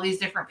meeting with all these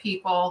different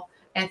people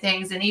and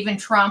things. And even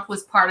Trump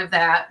was part of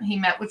that. He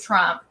met with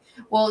Trump.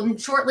 Well,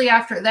 shortly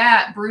after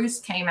that, Bruce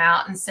came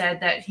out and said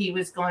that he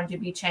was going to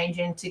be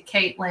changing to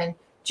Caitlyn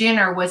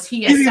Jenner. Was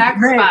he a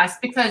sacrifice?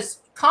 Because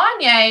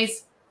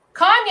Kanye's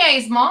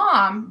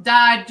mom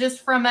died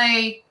just from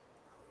a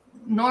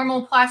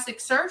normal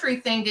plastic surgery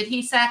thing. Did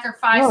he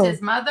sacrifice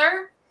his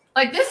mother?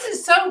 Like, this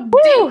is so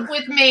deep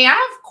with me. I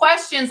have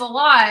questions a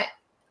lot.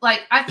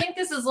 Like, I think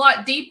this is a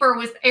lot deeper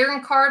with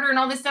Aaron Carter and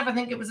all this stuff. I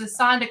think it was a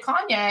sign to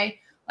Kanye,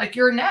 like,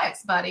 you're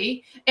next,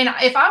 buddy. And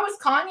if I was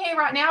Kanye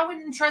right now, I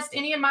wouldn't trust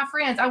any of my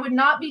friends. I would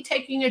not be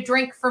taking a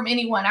drink from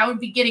anyone. I would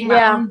be getting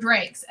my own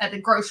drinks at the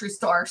grocery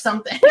store or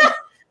something.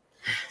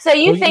 So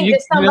you think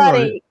that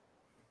somebody...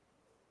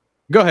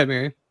 Go ahead,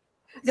 Mary.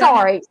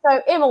 Sorry. So,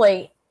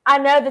 Emily, I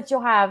know that you'll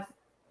have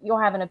you'll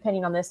have an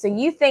opinion on this. So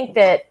you think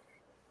that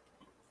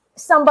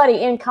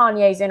somebody in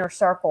Kanye's inner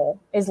circle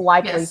is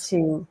likely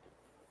to,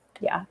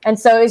 and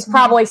so it's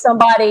probably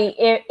somebody,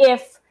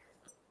 if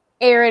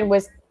Aaron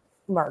was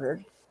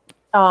murdered,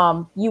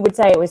 you would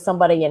say it was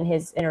somebody in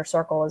his inner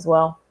circle as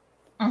well,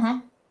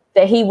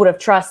 that he would have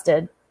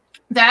trusted.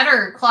 That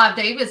or Clive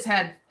Davis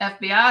had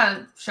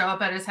FBI show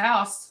up at his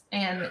house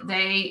and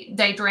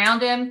they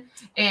drowned him,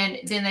 and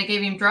then they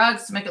gave him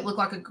drugs to make it look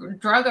like a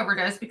drug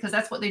overdose, because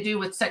that's what they do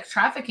with sex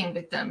trafficking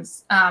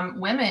victims,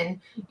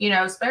 women,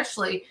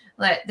 especially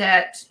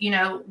that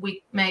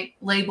we make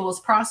labels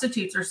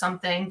prostitutes or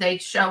something. They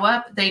show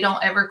up, they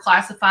don't ever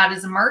classify it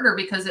as a murder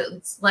because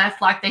it's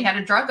left like they had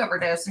a drug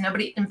overdose, and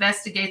nobody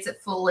investigates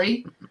it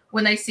fully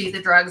when they see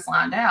the drugs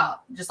lined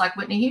out, just like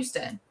Whitney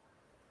Houston.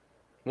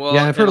 Well,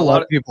 I've heard a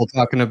lot of people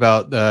talking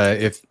about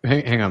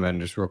hang on, Ben,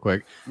 just real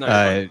quick.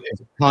 If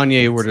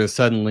Kanye were to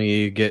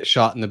suddenly get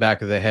shot in the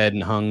back of the head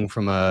and hung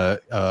from a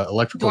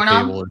electrical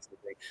cable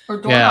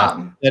or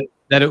something,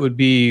 that it would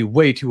be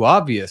way too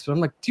obvious. But I'm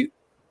like, dude,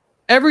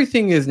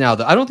 everything is now.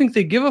 I don't think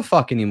they give a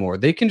fuck anymore.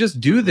 They can just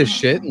do this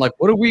shit. And like,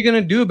 what are we gonna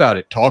do about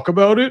it? Talk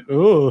about it?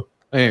 Oh,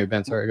 anyway,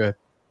 Ben, sorry, go ahead.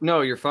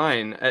 No, you're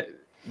fine.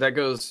 That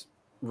goes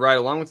right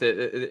along with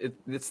it.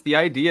 It's the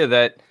idea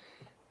that.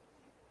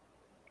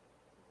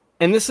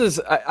 And this is,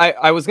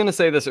 I was going to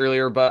say this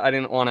earlier, but I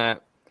didn't want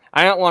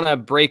to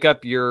break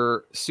up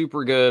your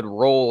super good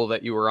role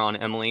that you were on,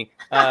 Emily.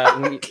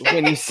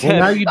 When you said,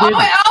 now you did.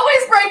 I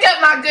always break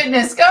up my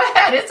goodness. Go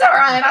ahead. It's all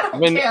right. I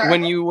don't care.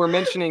 When you were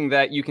mentioning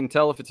that you can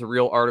tell if it's a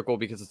real article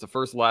because it's the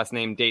first, last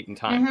name, date, and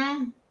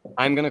time,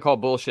 I'm going to call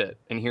bullshit.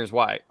 And here's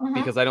why.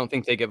 Because I don't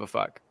think they give a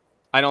fuck.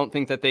 I don't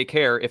think that they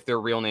care if their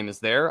real name is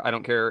there. I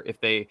don't care if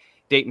they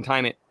date and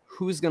time it.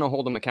 Who's going to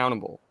hold them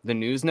accountable? The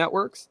news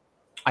networks?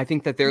 I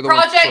think that they're the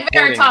Project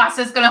Veritas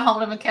is going to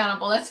hold them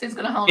accountable. That's who's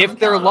going to hold them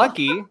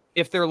accountable.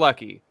 If they're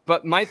lucky.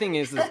 But my thing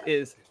is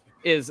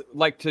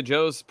like, to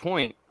Joe's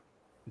point,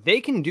 they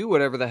can do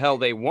whatever the hell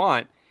they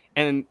want,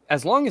 and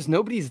as long as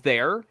nobody's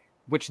there,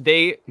 which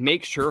they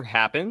make sure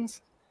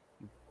happens,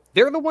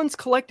 they're the ones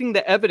collecting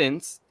the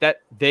evidence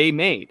that they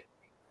made.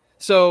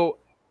 So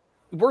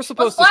we're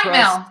supposed to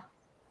trust.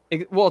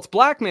 Well, it's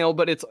blackmail,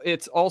 but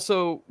it's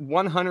also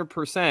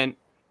 100%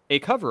 a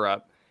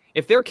cover-up.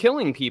 If they're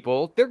killing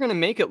people, they're going to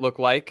make it look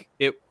like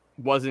it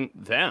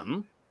wasn't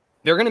them.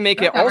 They're going to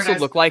make it also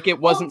look like it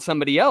wasn't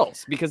somebody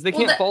else, because they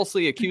can't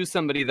falsely accuse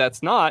somebody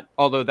that's not,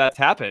 although that's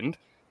happened.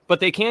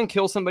 But they can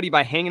kill somebody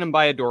by hanging them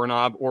by a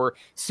doorknob or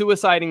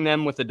suiciding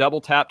them with a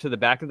double tap to the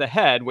back of the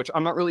head, which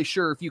I'm not really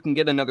sure if you can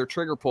get another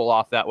trigger pull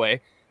off that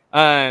way.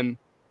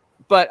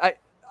 But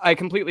I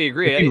completely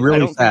agree. It'd be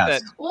really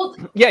fast.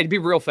 It'd be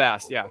real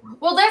fast. Yeah.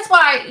 Well, that's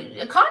why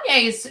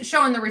Kanye is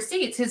showing the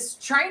receipts. His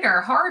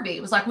trainer, Harvey,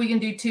 was like, we can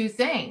do two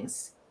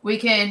things. We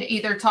can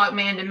either talk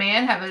man to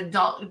man, have an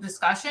adult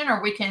discussion,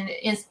 or we can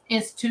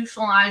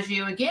institutionalize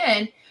you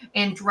again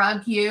and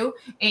drug you,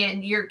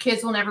 and your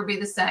kids will never be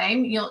the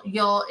same.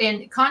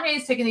 And Kanye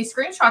is taking these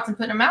screenshots and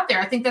putting them out there.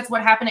 I think that's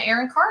what happened to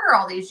Aaron Carter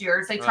all these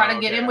years. They tried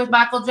to get him with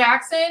Michael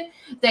Jackson.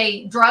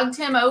 They drugged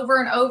him over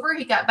and over.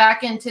 He got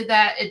back into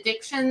that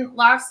addiction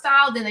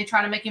lifestyle. Then they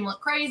try to make him look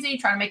crazy,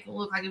 try to make him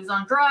look like he was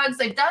on drugs.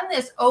 They've done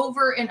this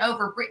over and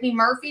over. Brittany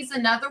Murphy's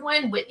another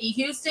one, Whitney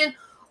Houston.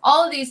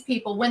 All of these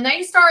people, when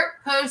they start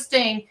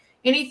posting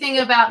anything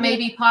about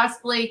maybe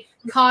possibly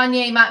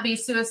Kanye might be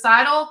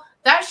suicidal,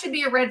 that should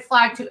be a red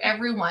flag to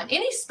everyone.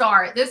 Any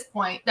star at this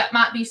point that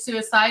might be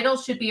suicidal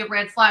should be a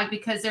red flag,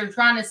 because they're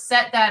trying to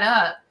set that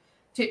up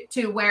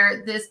to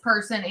where this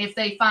person, if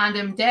they find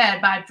him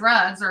dead by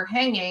drugs or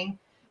hanging,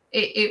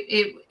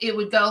 it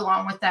would go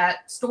along with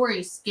that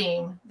story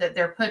scheme that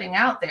they're putting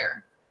out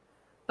there.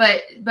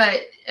 But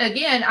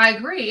again, I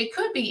agree. It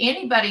could be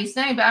anybody's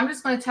name, but I'm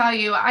just going to tell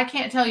you, I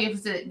can't tell you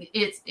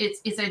if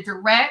it's a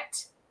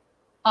direct,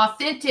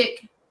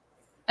 authentic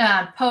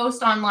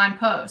online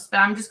post. But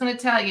I'm just going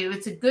to tell you,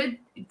 it's a good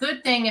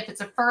thing if it's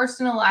a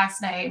first and a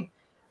last name,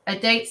 a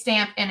date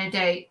stamp, and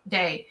a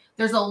day.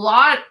 There's a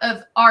lot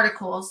of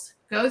articles.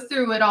 Go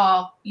through it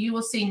all. You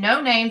will see no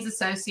names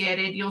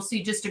associated. You'll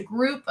see just a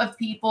group of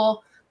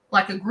people,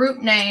 like a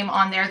group name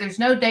on there. There's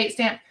no date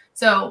stamp.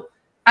 So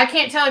I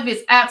can't tell if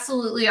it's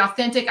absolutely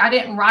authentic. I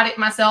didn't write it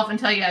myself and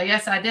tell you,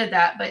 yes, I did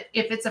that. But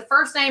if it's a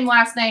first name,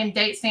 last name,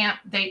 date stamp,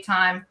 date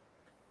time,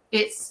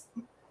 it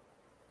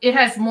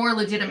has more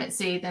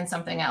legitimacy than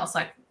something else,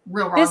 like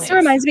real raw This news.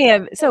 reminds me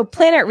of,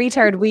 Planet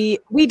Retard. We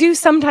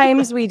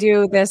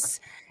do this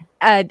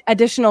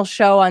additional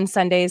show on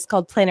Sundays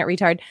called Planet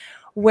Retard,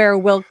 where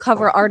we'll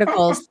cover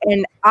articles,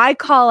 and I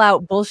call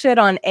out bullshit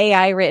on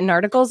AI written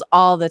articles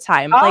all the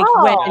time. Like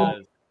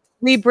when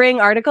we bring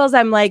articles,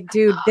 I'm like,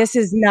 dude, this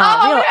is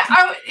not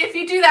real. If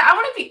you do that,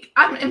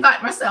 I'm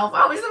invite myself.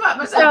 I always invite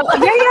myself. So,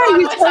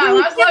 you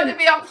totally I'd love to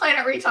be on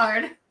Planet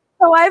Retard.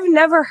 So I've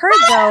never heard,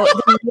 though,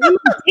 the name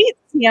of date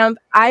stamp.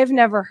 I've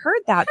never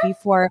heard that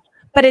before,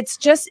 but it's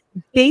just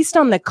based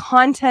on the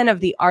content of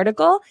the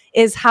article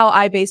is how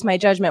I base my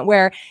judgment,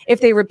 where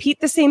if they repeat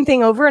the same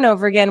thing over and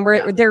over again,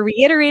 they're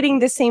reiterating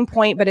the same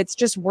point, but it's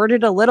just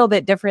worded a little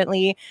bit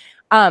differently.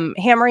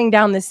 hammering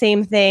down the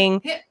same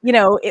thing,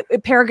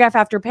 paragraph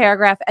after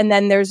paragraph, and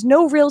then there's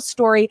no real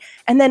story.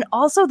 And then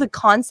also the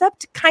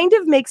concept kind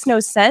of makes no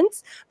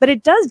sense, but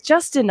it does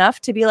just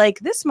enough to be like,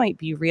 this might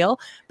be real,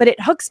 but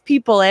it hooks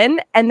people in.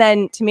 And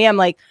then to me, I'm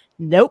like,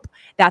 nope,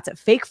 that's a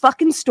fake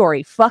fucking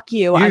story. Fuck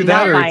you. I'm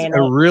not buying it.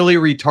 A really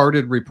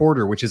retarded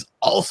reporter, which is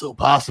also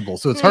possible.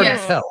 So it's hard to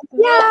tell.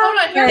 Yeah.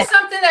 Hold on. Here's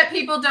something that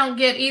people don't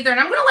get either. And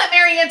I'm going to let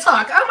Marianne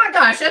talk. Oh my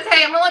gosh.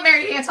 Okay. I'm going to let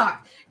Marianne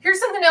talk. Here's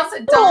something else that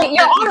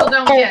people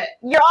don't get.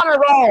 You're on a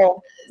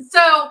roll.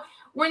 So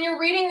when you're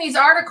reading these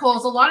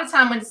articles, a lot of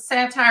time when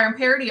satire and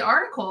parody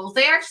articles,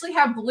 they actually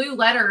have blue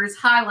letters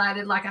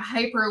highlighted like a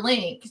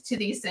hyperlink to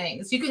these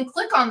things. You can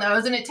click on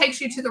those and it takes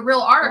you to the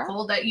real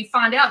article that you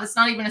find out that's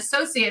not even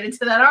associated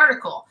to that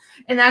article.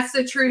 And that's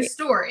the true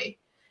story.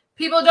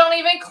 People don't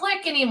even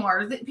click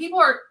anymore. People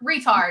are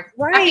retard.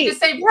 Right. I can just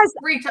say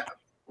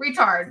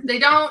retard. They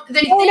don't.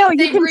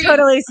 You can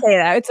totally say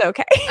that. It's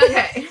okay.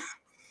 Okay.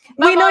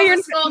 We know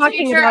you're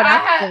talking teacher. about.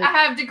 I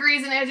have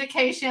degrees in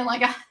education.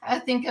 Like I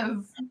think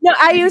of. No,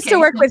 I used to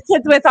work with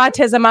kids with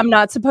autism. I'm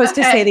not supposed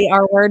to say the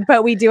R word,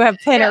 but we do have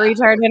Planet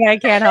Retard, and I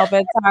can't help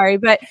it. Sorry,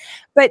 but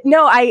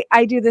no,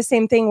 I do the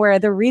same thing. Where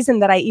the reason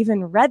that I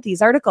even read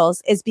these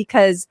articles is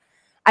because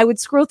I would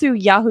scroll through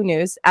Yahoo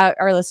News.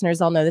 Our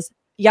listeners all know this.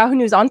 Yahoo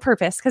News on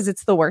purpose because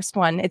it's the worst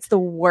one. It's the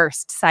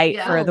worst site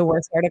for the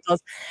worst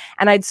articles.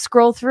 And I'd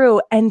scroll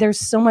through, and there's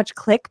so much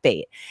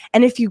clickbait.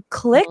 And if you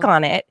click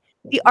on it,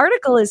 the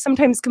article is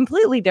sometimes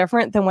completely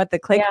different than what the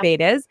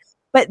clickbait is,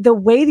 but the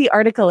way the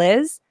article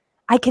is,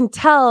 I can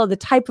tell the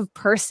type of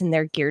person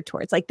they're geared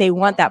towards. Like they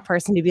want that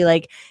person to be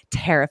like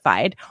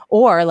terrified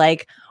or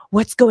like,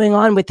 what's going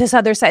on with this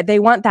other side? They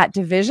want that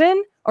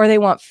division or they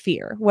want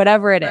fear,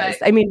 whatever it is.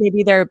 I mean,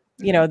 maybe they're,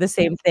 the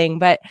same thing,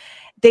 but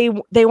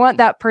they want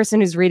that person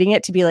who's reading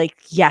it to be like,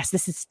 yes,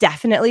 this is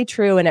definitely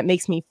true. And it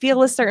makes me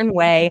feel a certain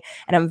way.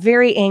 And I'm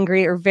very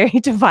angry or very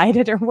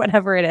divided or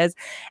whatever it is.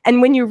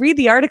 And when you read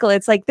the article,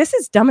 it's like, this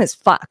is dumb as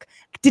fuck.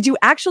 Did you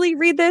actually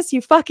read this?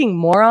 You fucking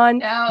moron.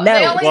 No.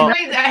 They only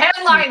read the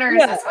headliners.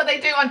 That's what they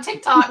do on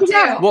TikTok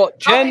too. Well,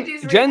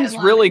 Jen's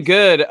really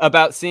good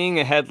about seeing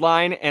a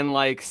headline and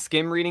like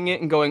skim reading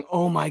it and going,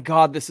 oh my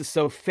God, this is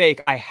so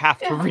fake. I have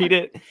to read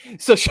it.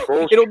 So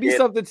it'll be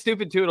something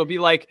stupid too. It'll be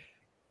like,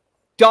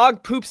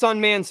 dog poops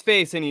on man's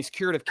face and he's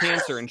cured of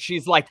cancer. And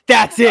she's like,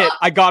 that's it.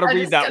 I got to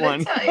read that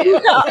one.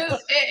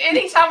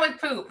 Anytime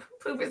with poop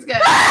is good.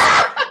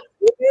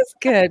 Poop is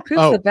good.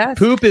 Poop's the best.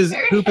 Poop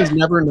is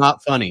never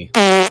not funny.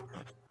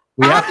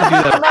 We have to do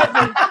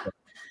that.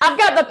 I've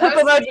got the poop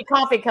emoji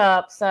coffee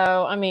cup.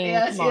 So, I mean,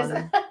 come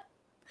on.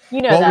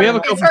 You know, we have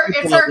a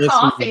it's her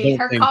coffee.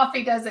 Her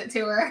coffee does it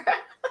to her.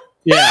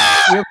 Yeah,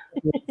 we have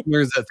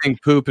listeners that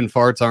think poop and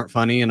farts aren't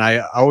funny, and I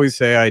always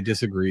say I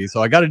disagree.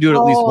 So I got to do it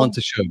at least once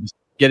a show. Just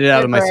get it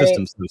out of my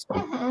system, so to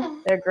speak.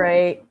 They're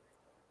great.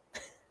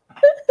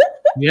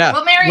 Yeah.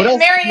 Well,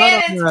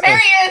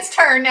 Marianne's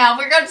turn now.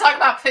 We're going to talk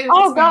about poop.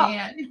 Oh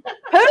God,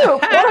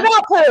 poop. What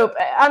about poop?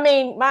 I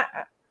mean,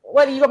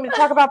 what do you want me to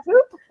talk about?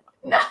 Poop?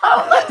 No,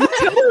 we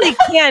totally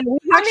can.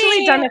 We've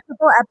actually done a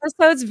couple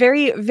episodes,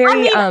 very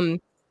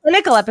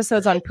clinical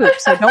episodes on poop.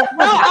 So don't.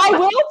 I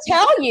will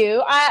tell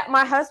you,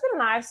 my husband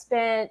and I have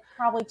spent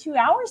probably 2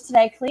 hours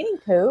today cleaning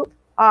poop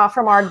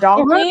from our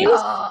donkeys.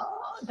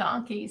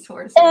 Donkeys,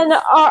 horses, and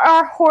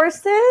our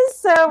horses.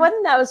 So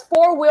wasn't that was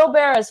 4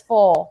 wheelbarrows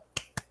full.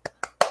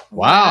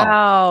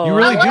 Wow. You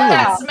really do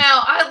that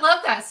smell. I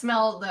love that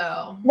smell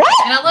though. What?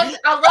 And I love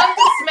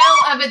the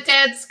smell of a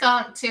dead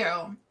skunk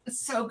too. It's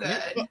so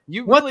good.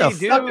 What the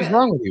fuck is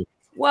wrong with you?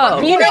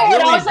 Whoa. Do you know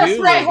what also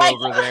smells like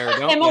over there,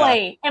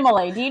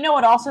 Emily, do you know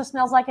what also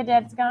smells like a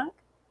dead skunk?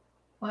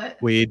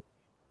 What? Weed.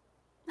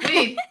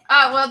 Oh,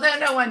 well, then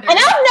no wonder. And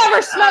I've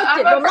never smoked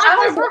it, but my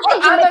husband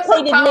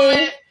educated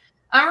me.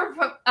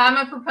 I'm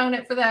a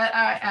proponent for that.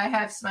 I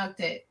have smoked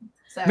it.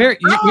 So. Marion,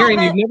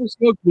 you've never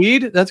smoked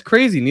weed? That's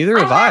crazy. Neither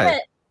have I.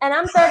 And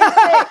I'm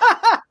 36.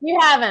 You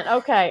haven't.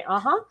 Okay.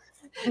 Uh-huh.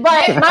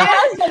 But my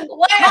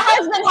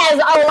husband has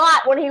a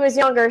lot when he was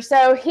younger,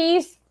 so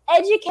he's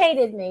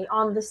educated me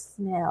on the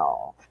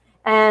smell.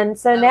 And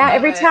so now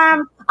every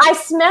time I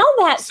smell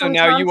that, so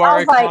now you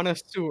are a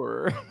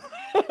connoisseur.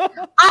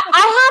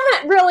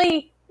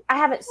 I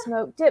haven't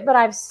smoked it, but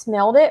I've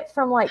smelled it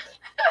from like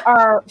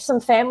some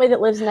family that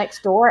lives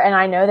next door, and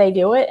I know they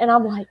do it, and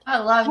I'm like, I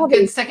love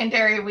good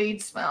secondary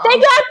weed smell. They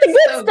got the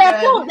good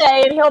stuff, don't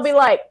they? And he'll be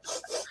like,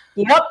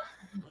 yep.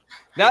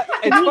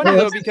 It's funny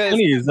though because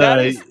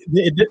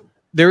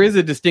there is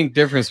a distinct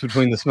difference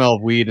between the smell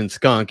of weed and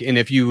skunk, and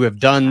if you have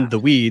done the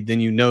weed, then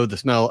you know the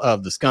smell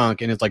of the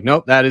skunk, and it's like,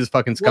 nope, that is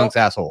fucking skunk's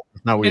asshole.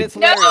 It's not weed.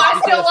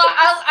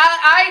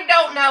 I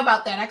don't know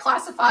about that. I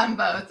classify them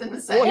both in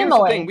the same. Well, here's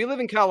the thing: we live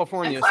in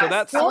California, so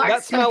that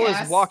smell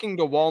is walking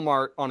to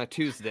Walmart on a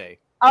Tuesday.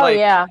 Oh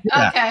yeah.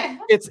 Okay.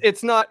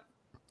 It's not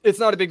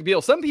a big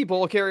deal. Some people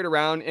will carry it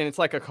around, and it's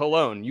like a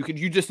cologne.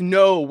 You just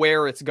know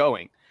where it's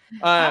going.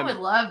 I would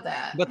love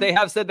that. But they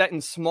have said that in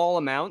small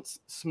amounts,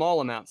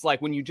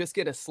 like when you just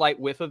get a slight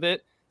whiff of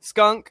it,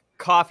 skunk,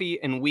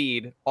 coffee and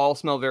weed all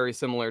smell very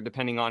similar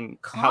depending on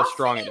how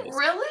strong it is.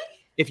 Really?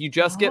 If you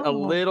just get a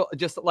little,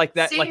 just like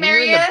that, See, like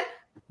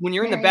when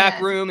you're in the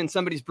back room and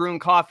somebody's brewing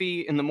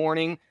coffee in the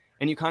morning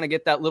and you kind of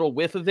get that little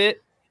whiff of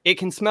it, it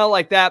can smell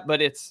like that,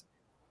 but it's,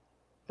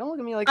 don't look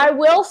at me like that. I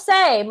will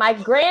say my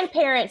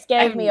grandparents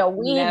gave me a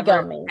weed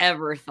gummy.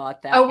 Ever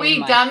thought that? A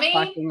weed gummy?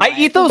 I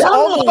eat those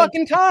all the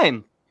fucking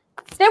time.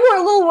 They were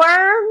little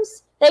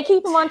worms. They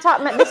keep them on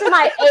top. This is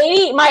my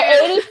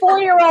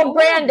 84-year-old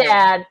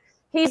granddad.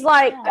 He's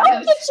like, go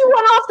get you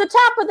one off the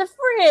top of the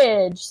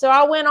fridge. So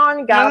I went on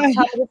and got off the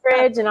top of the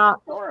fridge, and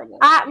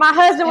my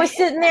husband was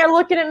sitting there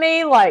looking at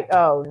me like,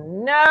 oh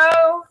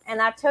no.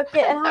 And I took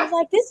it, and I was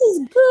like, this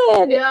is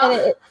good.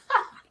 Yeah.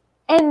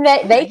 And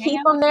they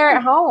keep them there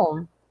at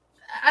home.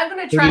 I'm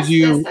going to trust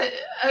this.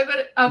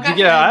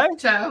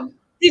 Joe.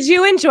 Did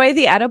you enjoy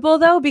the edible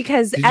though?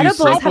 Because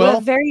edibles have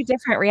a very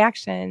different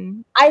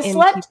reaction. I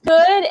slept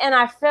good, and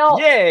I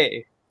felt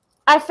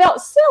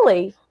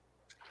silly.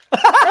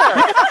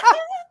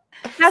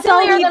 That's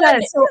all he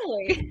does. So,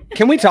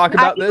 can we talk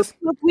about this? I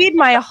smoked weed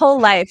my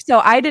whole life, so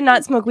I did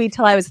not smoke weed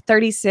till I was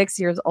 36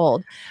 years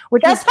old,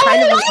 which is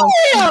kind of a long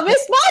time.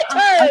 It's my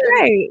turn.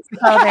 Right.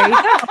 So there you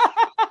go.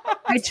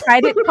 I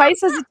tried it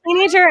twice as a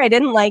teenager. I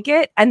didn't like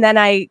it, and then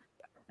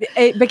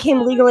it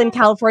became legal in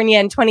California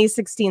in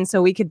 2016,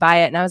 so we could buy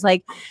it. And I was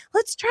like,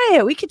 let's try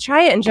it. We could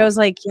try it. And Joe's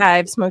like, yeah,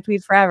 I've smoked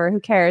weed forever. Who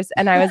cares?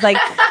 And I was like,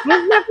 I've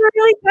never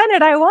really done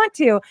it. I want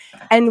to.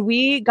 And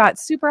we got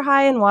super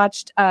high and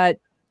watched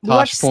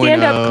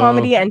stand-up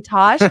comedy and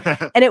Tosh.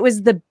 And it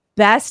was the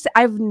best.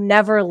 I've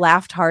never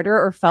laughed harder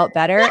or felt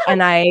better.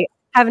 And I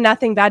have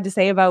nothing bad to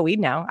say about weed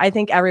now. I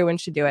think everyone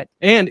should do it.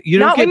 And you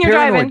don't get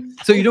paranoid.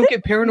 So you don't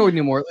get paranoid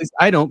anymore. At least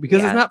I don't,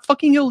 because it's not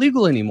fucking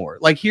illegal anymore.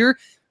 Like here,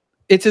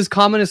 it's as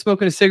common as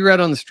smoking a cigarette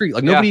on the street.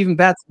 Like nobody even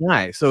bats an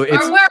eye. So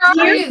it's. Where are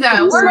you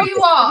though? Where are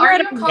you all? Are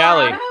you in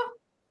Colorado?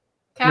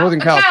 Northern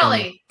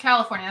California.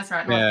 California. That's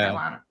right. North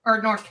Carolina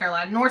or North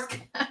Carolina.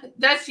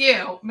 That's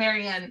you,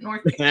 Marianne.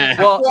 North Carolina.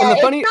 Well,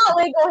 and the it's not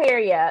legal here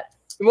yet.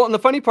 Well, and the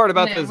funny part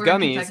about those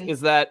gummies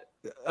is that,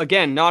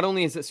 again, not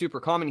only is it super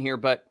common here,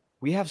 but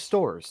we have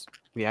stores.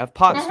 We have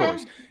pot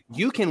stores.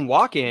 You can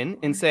walk in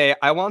and say,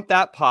 I want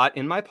that pot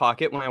in my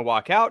pocket when I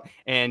walk out,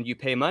 and you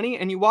pay money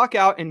and you walk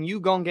out and you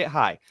go and get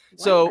high.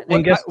 So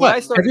guess what? I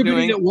started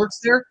Everybody doing, that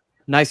works there,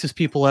 nicest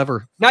people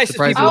ever. Nicest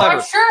people ever.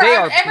 I'm sure. They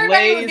are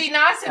everybody would be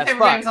nice if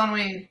everybody was on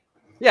weed.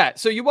 Yeah,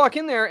 so you walk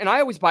in there, and I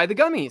always buy the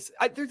gummies.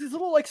 There's these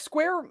little like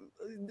square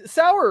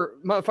sour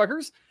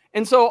motherfuckers.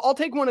 And so I'll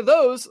take one of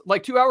those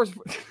like 2 hours,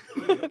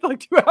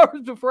 like 2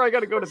 hours before I got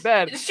to go to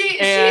bed. She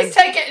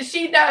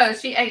knows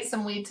she ate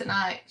some weed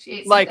tonight. She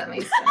ate some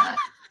gummies tonight.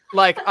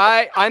 Like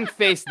I'm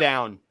face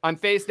down. I'm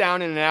face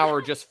down in an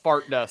hour, just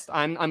fart dust.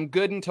 I'm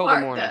good until the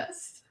morning.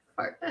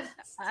 Fart dust.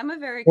 I'm a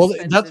very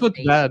that's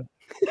what's bad.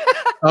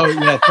 Oh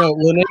yeah, so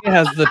Linnea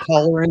has the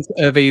tolerance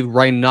of a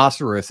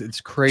rhinoceros. It's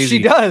crazy.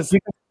 She does.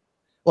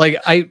 Like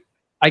I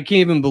can't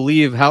even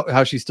believe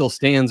how she still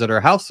stands at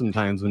her house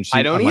sometimes when she.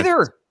 I don't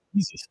either.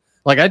 Jesus.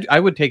 Like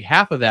I would take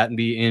half of that and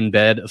be in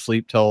bed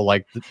asleep till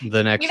like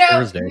the next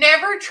Thursday.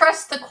 Never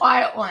trust the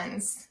quiet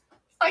ones.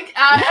 Like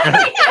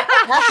the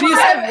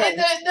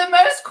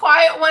most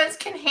quiet ones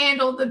can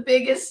handle the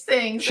biggest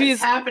things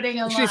that's happening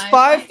in life. She's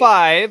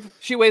 5'5".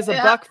 She weighs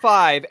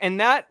 $105, and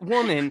that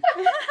woman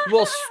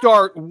will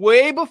start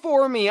way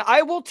before me.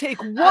 I will take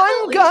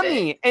one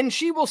gummy, and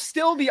she will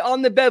still be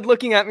on the bed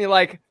looking at me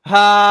like,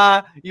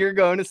 "Ha, you're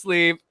going to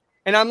sleep."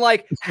 And I'm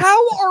like,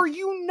 "How are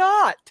you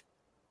not?"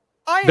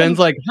 Ben's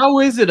like, how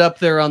is it up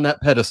there on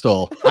that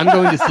pedestal? I'm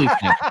going to sleep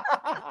now.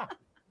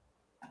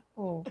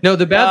 No,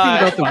 the bad thing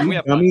about the weed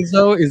gummies,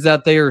 though, is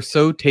that they are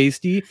so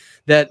tasty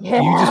that you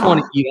just want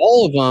to eat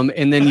all of them,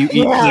 and then you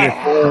eat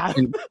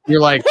and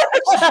you're like...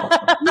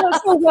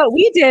 So what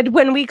we did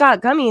when we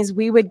got gummies,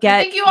 we would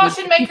get... I think you all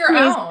should make your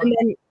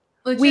own.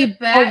 You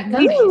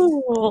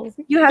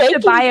have to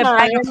buy a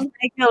bag of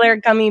regular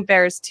gummy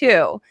bears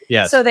too.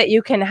 Yes. So that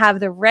you can have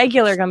the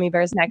regular gummy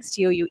bears next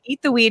to you. You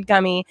eat the weed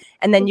gummy,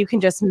 and then you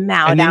can just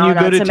mow down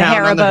on some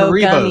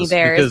Haribo gummy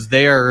bears. Because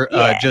they are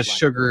just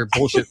sugar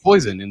bullshit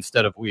poison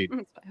instead of weed.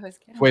 It's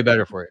way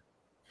better for you.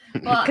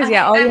 Because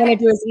all you want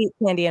to do is eat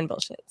candy and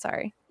bullshit.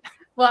 Sorry.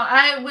 Well,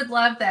 I would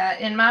love that.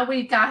 And my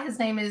weed guy, his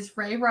name is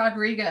Ray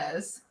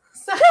Rodriguez.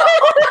 So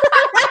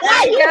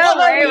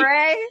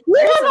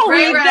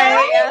Ray.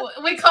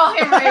 We call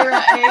him Ray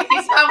Ray.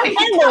 He's how we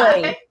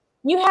Emily,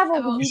 you have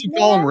a. You should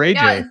call him Ray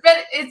J.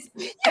 But it's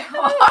but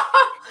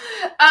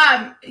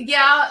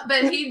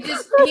he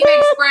makes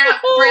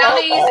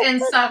brownies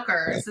and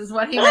suckers is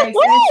what he makes.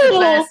 It's the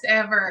best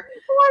ever.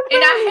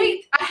 And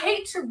I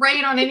hate to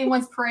rain on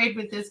anyone's parade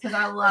with this because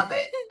I love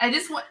it. I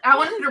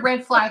wanted a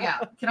red flag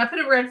out. Can I put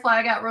a red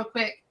flag out real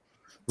quick?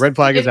 Red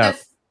flag is out.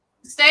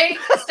 State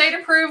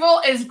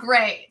approval is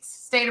great.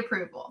 State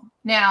approval.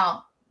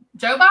 Now,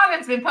 Joe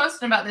Biden's been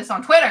posting about this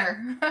on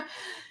Twitter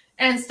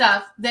and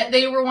stuff, that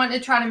they were wanting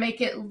to try to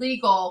make it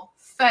legal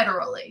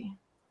federally.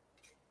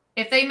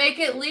 If they make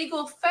it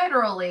legal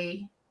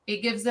federally,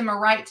 it gives them a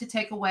right to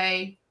take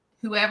away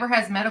whoever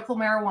has medical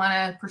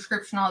marijuana,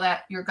 prescription, all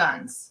that, your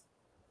guns.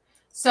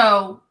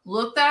 So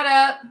look that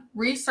up,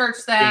 research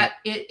that.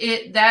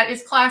 It that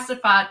is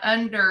classified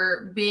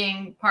under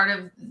being part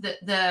of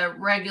the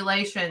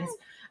regulations.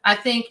 I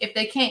think if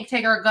they can't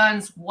take our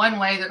guns one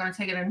way, they're going to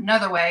take it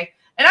another way.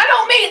 And I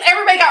don't mean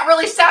everybody got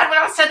really sad when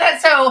I said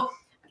that. So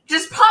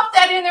just pop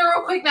that in there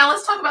real quick. Now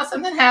let's talk about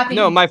something happy.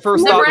 No, my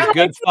first thought was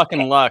good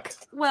fucking luck.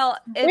 Well,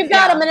 we've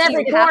got them in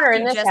every corner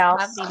in this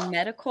house. Have the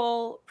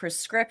medical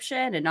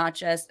prescription and not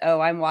just, oh,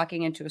 I'm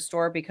walking into a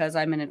store because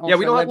I'm in an we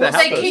don't have to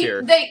have those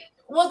here.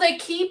 They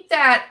keep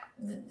that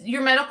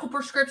your medical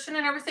prescription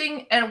and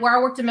everything. And where I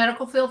worked in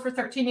medical field for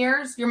 13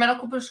 years, your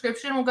medical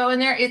prescription will go in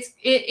there.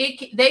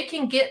 They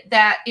can get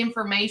that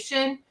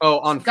information.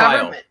 On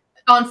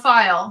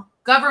file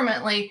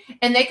governmentally,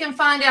 and they can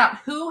find out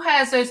who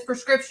has those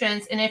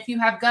prescriptions and if you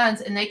have guns,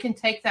 and they can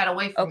take that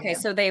away from you. Okay,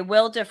 so they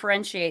will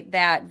differentiate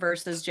that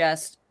versus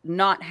just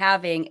not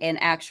having an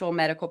actual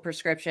medical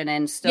prescription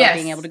and still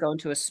being able to go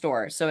into a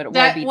store. So it will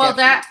be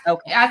different.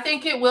 Okay. I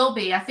think it will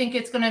be. I think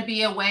it's going to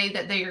be a way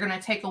that they are going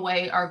to take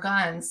away our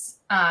guns.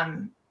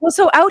 Well,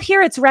 so out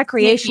here it's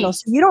recreational,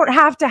 so you don't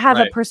have to have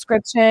a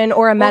prescription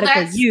or a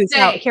medical use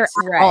out here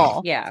at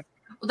all. Yeah.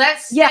 Well,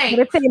 that's state. But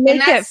if they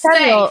make it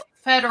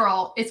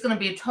federal, it's going to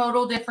be a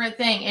total different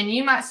thing, and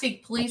you might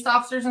see police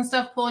officers and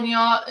stuff pulling you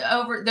all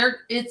over there.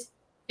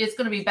 It's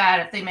going to be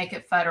bad if they make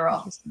it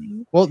federal.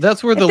 Well,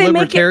 that's where the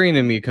libertarian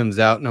in me comes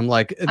out, and I'm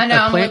like, I know,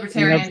 I'm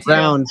libertarian too.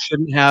 Ground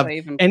shouldn't have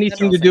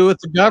anything to do with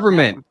the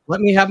government.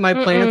 Let me have my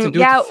plants and do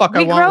what the fuck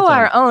I want. We grow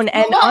our own,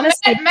 and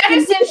honestly,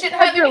 medicine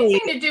shouldn't have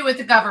anything to do with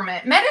the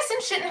government. Medicine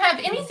shouldn't have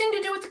anything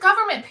to do with the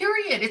government.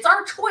 Period. It's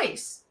our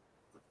choice.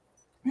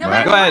 No,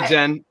 right. Go ahead,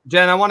 Jen.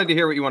 Jen, I wanted to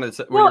hear what you wanted to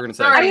say. What you were going to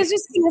say. I was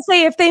just going to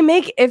say,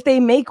 if they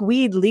make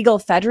weed legal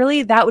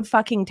federally, that would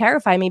fucking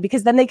terrify me,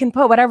 because then they can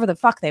put whatever the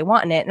fuck they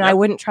want in it, and I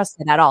wouldn't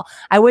trust it at all.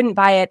 I wouldn't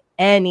buy it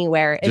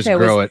anywhere. Just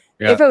grow it.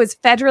 Yeah. If it was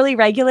federally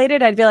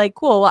regulated, I'd be like,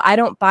 cool. Well, I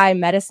don't buy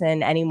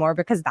medicine anymore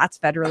because that's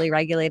federally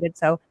regulated.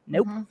 So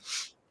nope. Mm-hmm.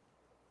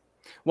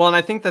 Well, and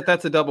I think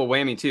that's a double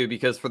whammy too,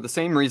 because for the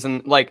same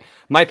reason, like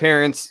my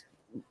parents,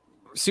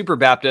 super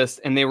Baptist,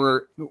 and they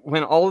were,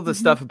 when all of the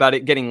stuff about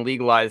it getting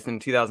legalized in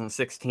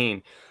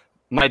 2016,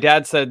 my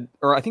dad said,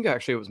 or I think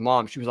actually it was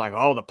mom, she was like,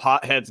 oh, the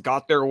potheads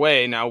got their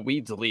way, now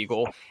weed's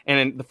illegal.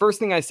 And the first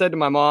thing I said to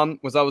my mom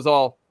was,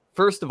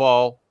 first of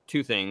all,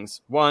 two things.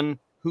 One,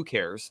 who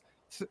cares?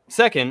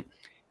 Second,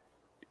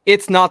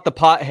 it's not the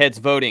potheads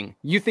voting.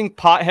 You think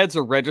potheads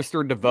are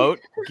registered to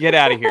vote? Get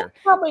out of here.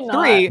 Probably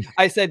not. 3,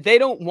 I said they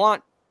don't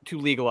want to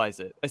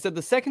legalize it. I said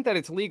the second that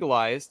it's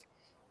legalized,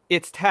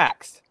 it's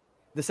taxed.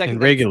 The second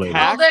and regulated.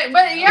 But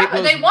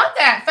they want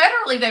that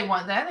federally. They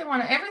want that. They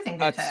want everything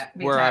to be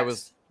taxed. I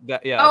was.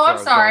 I'm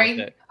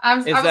sorry. I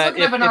was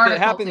looking up an article. If it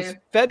happens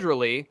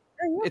federally,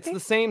 it's the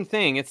same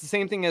thing. It's the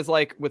same thing as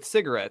like with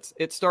cigarettes.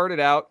 It started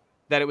out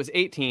that it was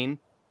 18, and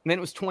then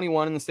it was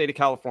 21 in the state of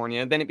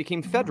California. Then it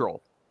became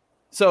federal.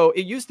 So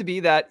it used to be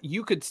that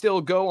you could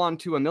still go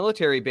onto a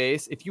military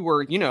base if you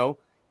were,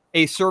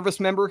 a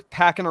service member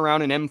packing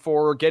around an M4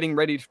 or getting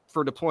ready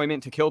for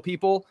deployment to kill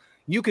people.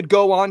 You could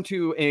go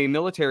onto a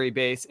military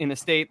base in a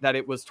state that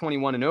it was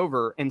 21 and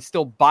over and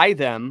still buy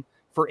them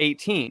for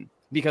 18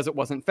 because it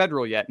wasn't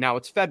federal yet. Now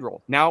it's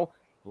federal. Now,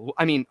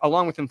 I mean,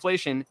 along with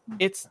inflation,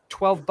 it's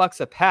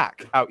 $12 a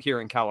pack out here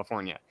in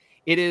California.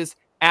 It is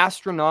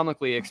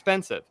astronomically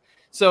expensive.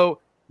 So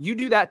you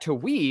do that to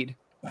weed,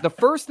 the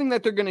first thing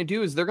that they're going to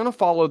do is they're going to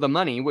follow the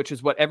money, which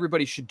is what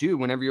everybody should do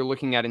whenever you're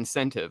looking at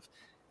incentive.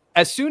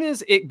 As soon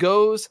as it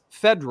goes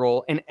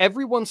federal and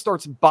everyone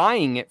starts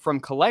buying it from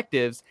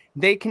collectives,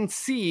 they can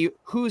see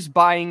who's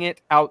buying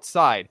it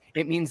outside.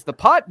 It means the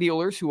pot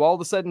dealers who all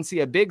of a sudden see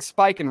a big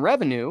spike in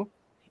revenue,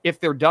 if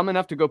they're dumb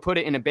enough to go put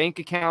it in a bank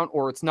account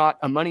or it's not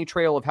a money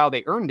trail of how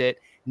they earned it,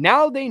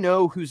 now they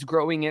know who's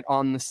growing it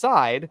on the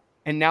side,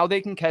 and now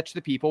they can catch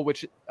the people,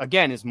 which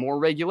again is more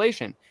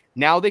regulation.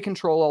 Now they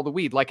control all the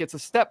weed. Like it's a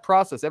step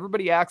process.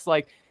 Everybody acts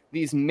like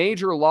these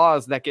major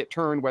laws that get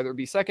turned, whether it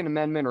be Second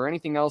Amendment or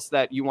anything else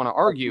that you want to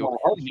argue,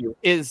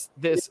 is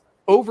this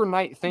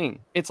overnight thing.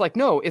 It's like,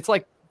 no, it's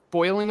like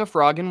boiling a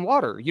frog in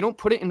water. You don't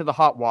put it into the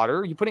hot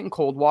water. You put it in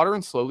cold water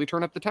and slowly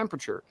turn up the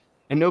temperature.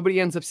 And nobody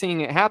ends up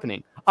seeing it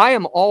happening. I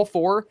am all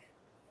for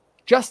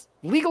just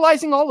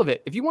legalizing all of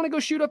it. If you want to go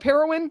shoot up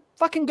heroin,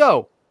 fucking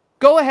go.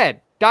 Go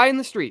ahead. Die in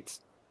the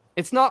streets.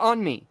 It's not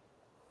on me.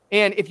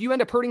 And if you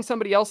end up hurting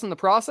somebody else in the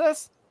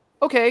process,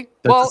 okay,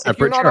 well, if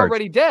you're not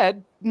already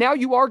dead, now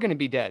you are going to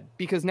be dead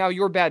because now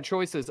your bad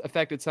choices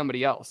affected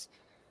somebody else.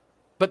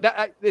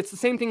 But it's the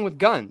same thing with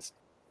guns.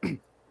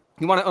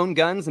 You want to own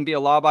guns and be a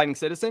law-abiding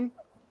citizen?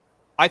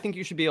 I think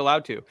you should be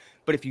allowed to.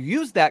 But if you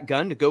use that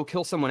gun to go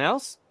kill someone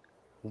else,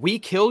 we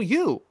kill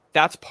you.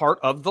 That's part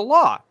of the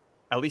law.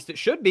 At least it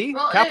should be.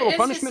 Well, Capital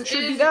punishment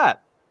should be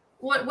that.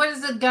 What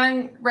is the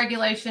gun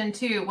regulation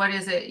too? What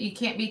is it? You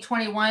can't be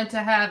 21 to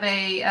have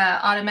a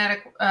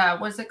automatic.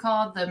 What's it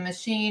called? The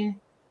machine.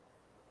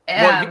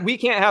 Well, we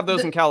can't have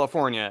those in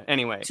California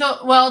anyway.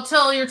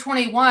 Till you're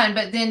 21,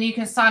 but then you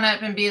can sign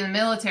up and be in the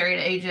military at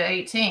the age of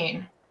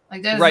 18.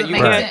 Like that right.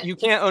 sense. You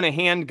can't own a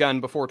handgun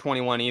before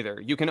 21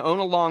 either. You can own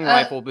a long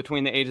rifle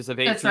between the ages of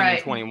 18 and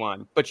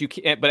 21, but you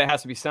can't. But it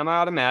has to be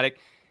semi-automatic.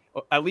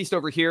 At least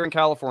over here in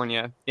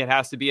California, it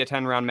has to be a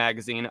 10-round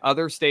magazine.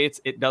 Other states,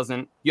 it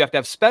doesn't. You have to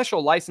have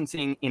special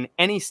licensing in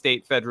any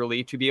state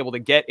federally to be able to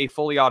get a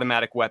fully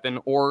automatic weapon,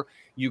 or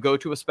you go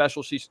to a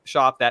special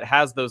shop that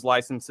has those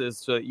licenses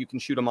so that you can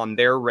shoot them on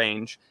their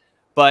range.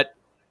 But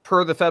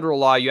per the federal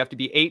law, you have to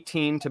be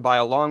 18 to buy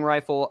a long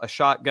rifle, a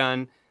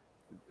shotgun.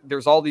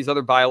 There's all these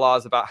other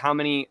bylaws about how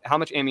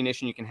much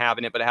ammunition you can have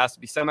in it, but it has to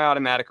be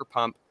semi-automatic or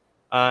pump.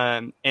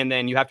 And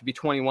then you have to be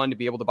 21 to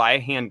be able to buy a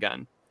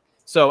handgun.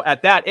 So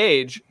at that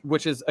age,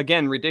 which is,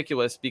 again,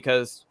 ridiculous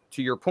because,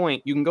 to your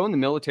point, you can go in the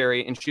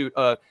military and shoot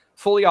a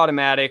fully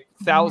automatic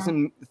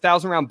 1,000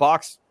 round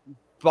box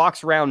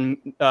round.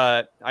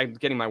 I'm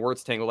getting my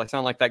words tangled. I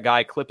sound like that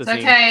guy, Clipazine.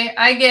 Okay,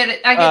 I get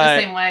it. I get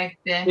the same way.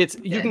 Ben.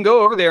 You can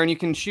go over there and you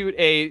can shoot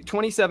a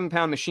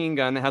 27-pound machine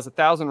gun that has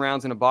 1,000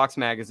 rounds in a box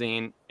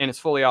magazine, and it's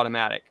fully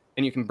automatic,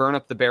 and you can burn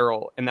up the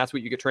barrel, and that's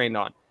what you get trained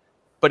on.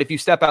 But if you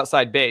step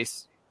outside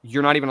base,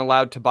 you're not even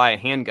allowed to buy a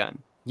handgun,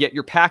 yet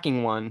you're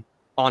packing one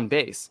on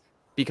base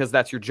because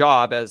that's your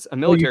job as a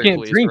military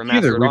police. Drink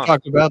either. We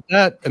talked about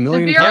that a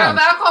million times. The Bureau of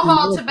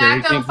Alcohol,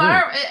 Tobacco, and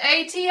Firearms,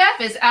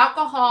 ATF is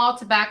alcohol,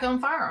 tobacco, and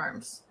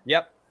firearms.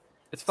 Yep,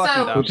 it's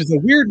fucking dumb. Which is a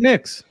weird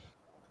mix.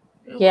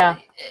 Yeah,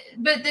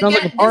 but sounds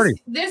like a party.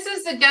 This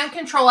is the Gun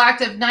Control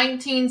Act of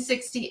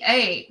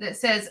 1968 that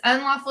says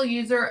unlawful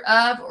user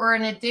of or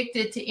an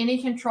addicted to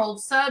any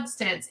controlled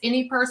substance.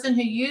 Any person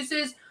who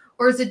uses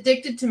or is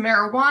addicted to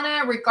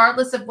marijuana,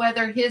 regardless of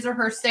whether his or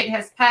her state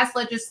has passed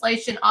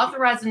legislation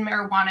authorizing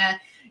marijuana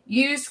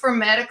used for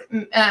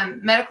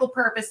medical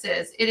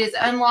purposes. It is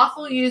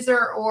unlawful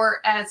user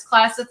or as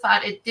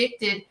classified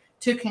addicted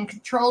to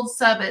controlled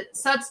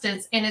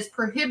substance and is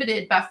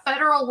prohibited by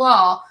federal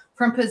law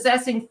from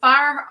possessing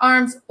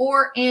firearms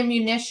or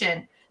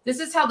ammunition. This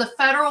is how the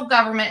federal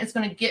government is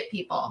going to get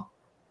people.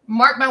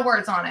 Mark my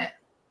words on it.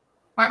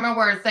 Mark my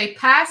words. They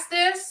pass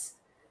this.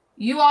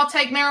 You all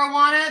take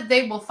marijuana,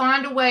 they will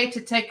find a way to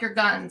take your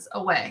guns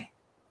away.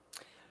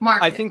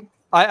 Mark. I think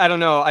I don't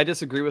know. I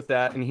disagree with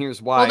that, and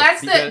here's why. Well,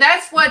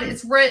 that's what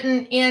is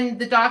written in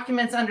the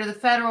documents under the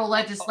federal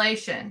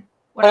legislation.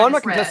 I'm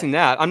not contesting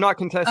that. I'm not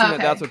contesting that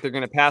that's what they're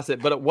going to pass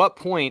it. But at what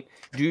point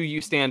do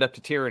you stand up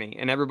to tyranny?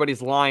 And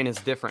everybody's line is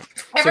different.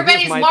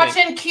 Everybody's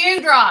watching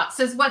Q drops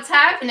is what's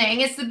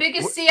happening. It's the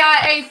biggest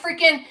CIA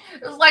freaking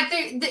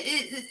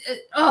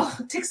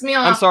it ticks me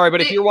off. I'm sorry,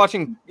 but if you're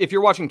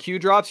watching Q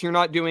drops, you're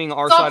not doing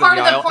our side of the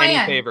aisle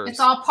any favors. It's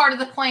all part of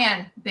the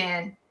plan,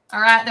 Ben. All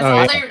right,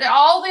 that's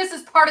all this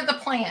is part of the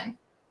plan.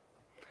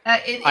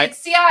 It's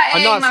CIA.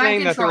 I'm not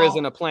saying that there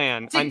isn't a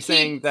plan. I'm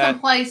saying that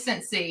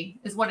complacency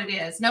is what it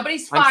is.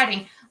 Nobody's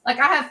fighting. Like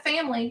I have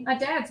family. My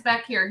dad's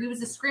back here. He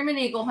was a Screaming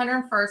Eagle,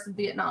 101st in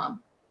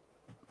Vietnam.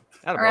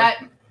 All right,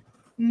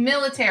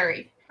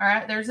 military. All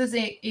right, there's his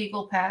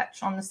eagle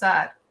patch on the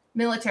side.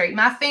 Military.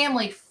 My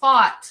family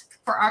fought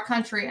for our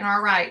country and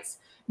our rights.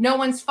 No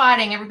one's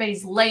fighting.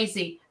 Everybody's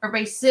lazy.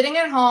 Everybody's sitting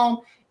at home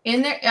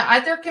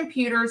at their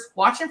computers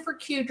watching for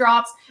Q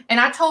drops. And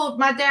I told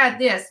my dad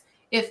this.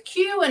 If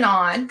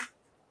QAnon,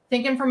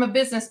 thinking from a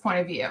business point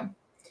of view,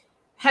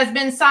 has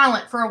been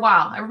silent for a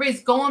while,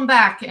 everybody's going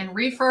back and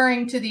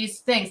referring to these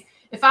things.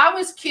 If I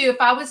was Q, if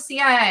I was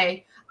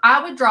CIA,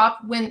 I would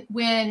drop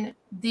when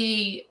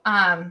the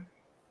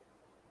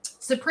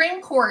Supreme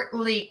Court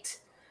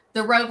leaked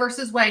the Roe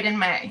versus Wade in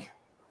May.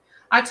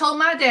 I told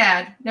my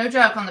dad, no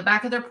joke, on the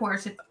back of their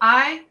porch,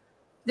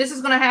 this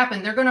is going to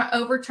happen. They're going to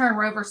overturn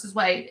Roe versus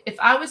Wade. If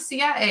I was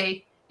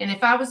CIA and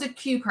if I was a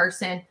Q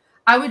person,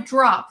 I would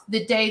drop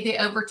the day they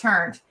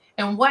overturned.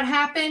 And what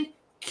happened?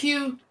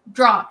 Q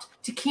dropped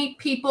to keep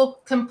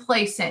people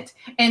complacent.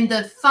 And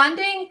the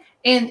funding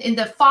and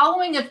the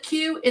following of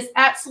Q is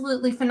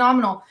absolutely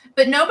phenomenal.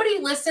 But nobody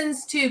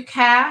listens to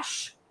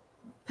Kash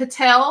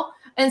Patel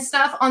and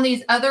stuff on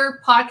these other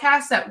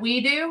podcasts that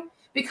we do,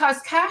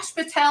 because Kash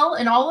Patel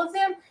and all of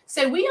them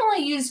say we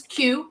only use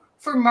Q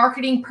for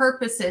marketing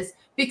purposes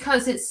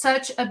because it's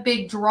such a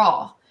big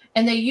draw.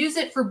 And they use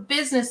it for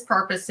business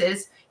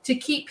purposes to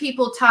keep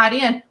people tied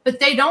in, but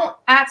they don't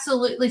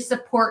absolutely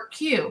support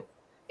Q.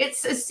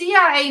 It's a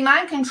CIA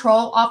mind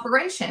control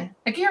operation.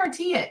 I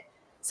guarantee it.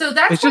 So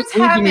that's what's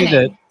happening.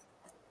 That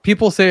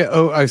people say,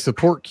 "Oh, I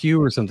support Q"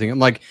 or something. I'm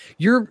like,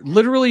 you're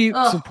literally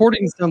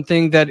supporting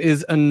something that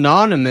is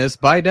anonymous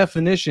by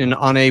definition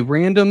on a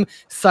random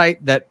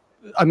site that,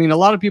 I mean, a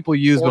lot of people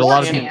use, but a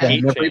lot of people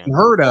have never even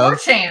heard of.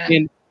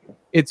 And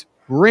it's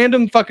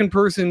random fucking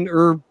person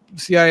or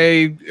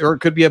CIA, or it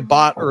could be a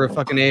bot or a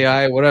fucking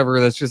AI,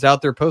 whatever, that's just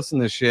out there posting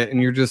this shit, and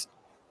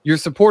you're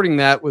supporting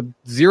that with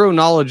zero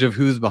knowledge of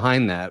who's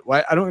behind that.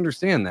 Why? I don't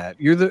understand that.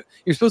 You're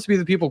supposed to be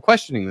the people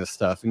questioning this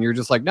stuff, and you're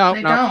just like, no,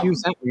 not Q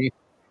sent me.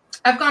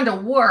 I've gone to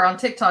war on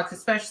TikTok,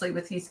 especially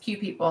with these Q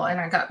people, and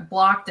I got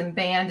blocked and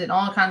banned and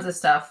all kinds of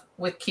stuff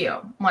with Q.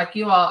 I'm like,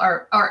 you all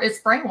are it's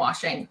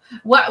brainwashing.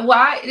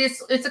 Why?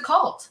 It's a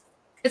cult.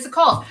 It's a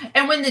cult.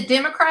 And when the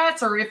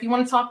Democrats, or if you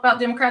want to talk about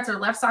Democrats, or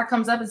left side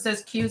comes up and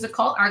says Q is a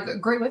cult, I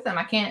agree with them.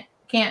 I can't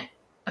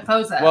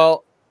oppose that.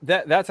 Well,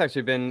 that's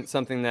actually been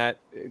something that,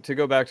 to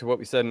go back to what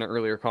we said in an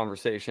earlier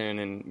conversation,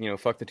 and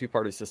fuck the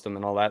two-party system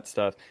and all that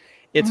stuff.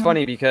 It's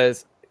funny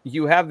because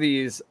you have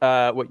these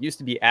what used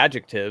to be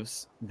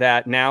adjectives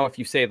that now, if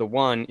you say the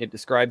one, it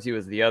describes you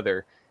as the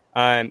other.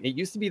 It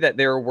used to be that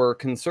there were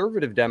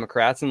conservative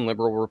Democrats and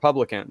liberal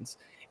Republicans,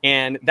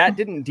 and that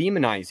didn't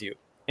demonize you.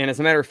 And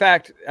as a matter of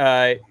fact,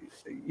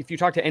 if you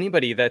talk to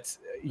anybody that's,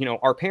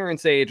 our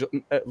parents' age,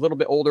 a little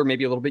bit older,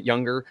 maybe a little bit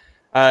younger,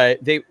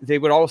 they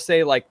would all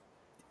say, like,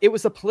 it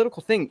was a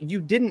political thing.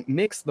 You didn't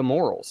mix the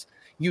morals.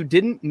 You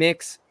didn't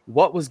mix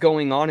what was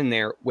going on in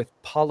there with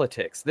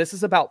politics. This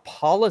is about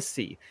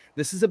policy.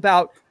 This is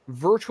about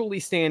virtually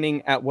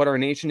standing at what our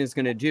nation is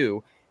going to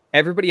do.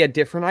 Everybody had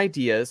different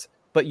ideas,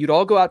 but you'd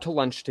all go out to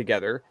lunch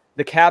together.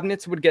 The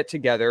cabinets would get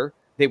together.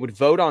 They would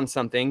vote on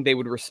something. They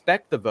would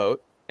respect the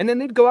vote. And then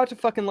they'd go out to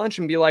fucking lunch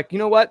and be like, you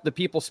know what? The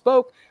people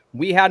spoke.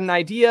 We had an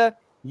idea.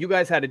 You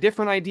guys had a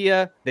different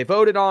idea. They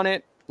voted on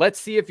it. Let's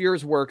see if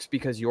yours works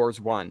because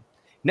yours won.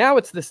 Now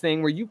it's this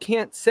thing where you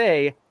can't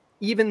say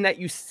even that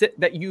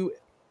you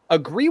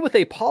agree with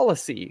a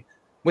policy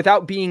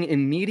without being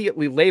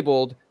immediately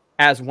labeled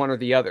as one or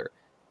the other.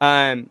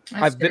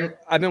 I've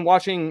been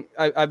watching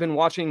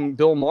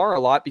Bill Maher a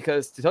lot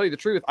because, to tell you the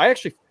truth, I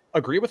actually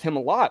agree with him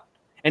a lot.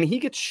 And he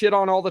gets shit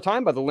on all the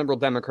time by the liberal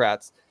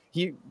Democrats.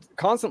 He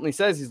constantly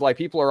says, he's like,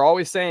 people are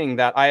always saying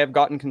that I have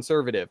gotten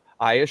conservative.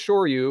 I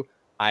assure you,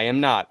 I am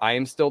not. I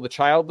am still the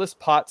childless,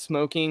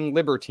 pot-smoking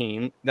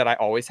libertine that I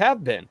always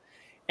have been.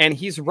 And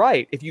he's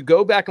right. If you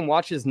go back and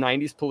watch his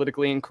 90s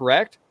Politically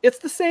Incorrect, it's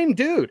the same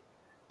dude.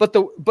 But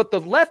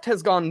the left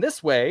has gone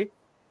this way,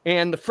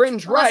 and the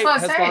fringe right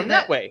has gone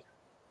that way.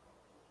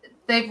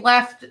 They've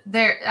left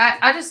there.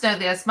 I just know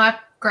this. My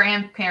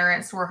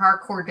grandparents were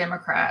hardcore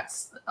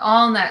Democrats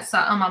on that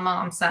side, on my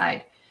mom's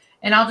side.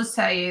 And I'll just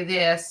tell you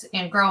this,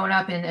 in growing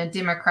up in a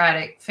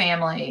Democratic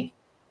family,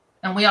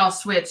 and we all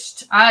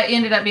switched. I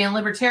ended up being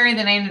Libertarian,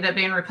 then I ended up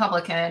being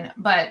Republican.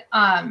 But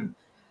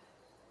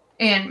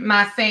and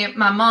my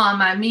mom,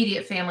 my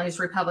immediate family is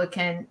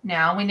Republican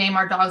now. We name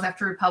our dogs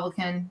after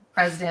Republican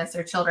presidents,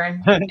 their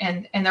children,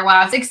 and their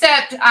wives.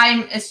 Except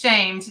I'm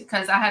ashamed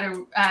because I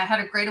had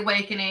a great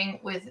awakening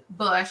with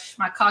Bush.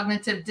 My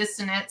cognitive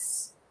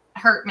dissonance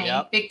hurt me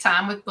big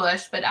time with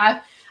Bush. But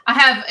I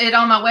have it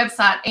on my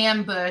website,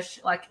 Ambush,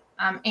 like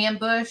I'm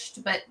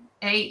ambushed, but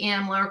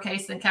A-M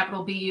lowercase and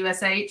capital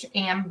B-U-S-H,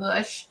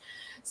 Ambush.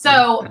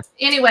 So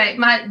anyway,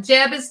 my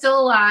Jeb is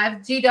still alive.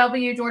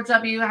 GW, George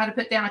W. I had to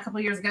put down a couple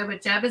years ago,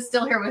 but Jeb is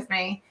still here with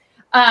me.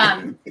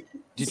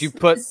 Did you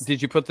put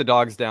the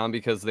dogs down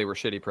because they were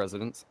shitty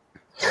presidents?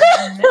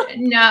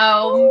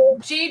 No.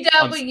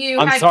 GW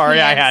I'm had sorry,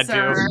 cancer.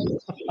 I had to.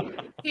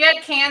 He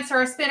had cancer.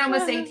 I spent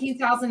almost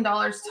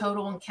 $18,000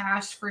 total in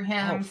cash for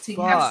him to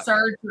have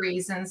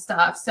surgeries and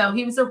stuff. So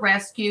he was a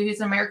rescue. He's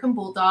an American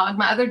Bulldog.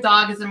 My other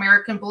dog is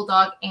American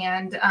Bulldog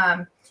and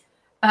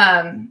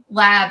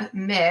lab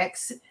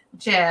mix,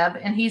 Jeb,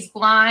 and he's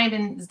blind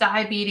and has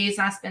diabetes.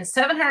 And I spend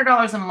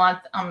 $700 a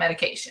month on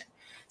medication.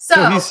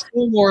 So he's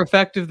still more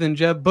effective than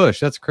Jeb Bush.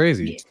 That's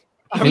crazy.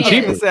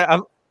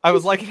 I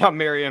was liking how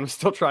Marianne was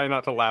still trying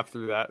not to laugh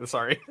through that.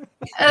 Sorry.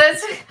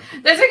 That's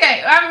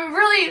okay.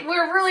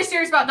 We're really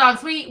serious about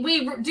dogs.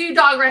 We do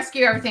dog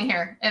rescue, everything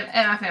here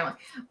at my family.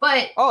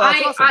 But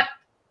awesome.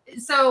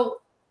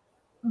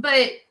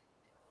 But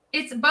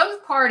it's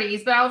both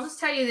parties. But I'll just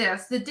tell you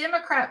this: the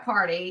Democrat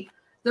Party,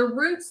 the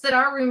roots that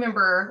I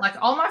remember, like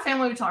all my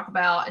family would talk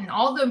about, and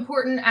all the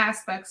important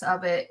aspects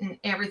of it and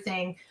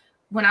everything.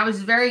 When I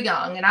was very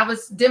young, and I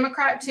was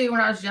Democrat too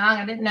when I was young,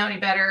 I didn't know any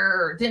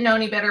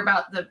better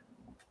about the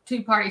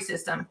two-party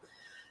system.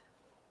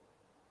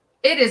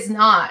 It is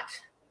not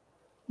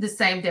the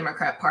same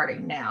Democrat Party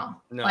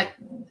now. No. Like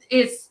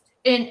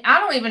and I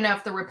don't even know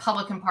if the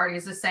Republican Party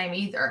is the same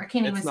either. I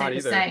can't even say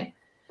the same.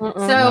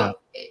 So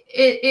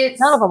it's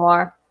none of them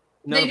are.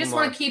 They just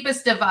want to keep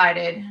us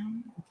divided.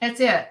 That's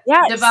it.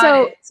 Yeah.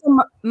 Divided. So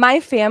my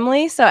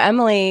family, so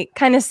Emily,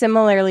 kind of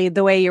similarly,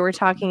 the way you were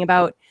talking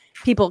about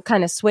people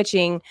kind of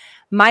switching.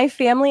 My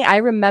family, I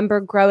remember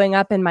growing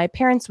up and my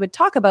parents would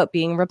talk about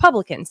being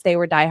Republicans. They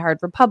were diehard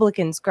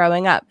Republicans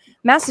growing up.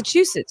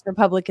 Massachusetts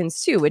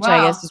Republicans too, which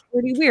I guess is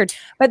pretty weird.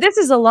 But this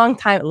is a long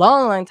time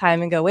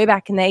ago, way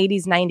back in the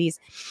 80s, 90s.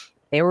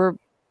 They were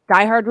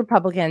diehard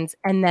Republicans.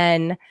 And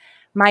then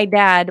my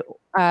dad,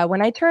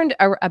 when I turned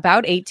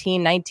about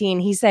 18,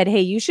 19, he said,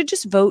 hey, you should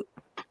just vote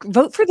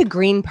for the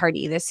Green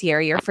Party this year,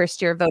 your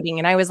first year of voting.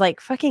 And I was like,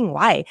 fucking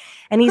why?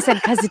 And he said,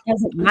 because it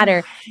doesn't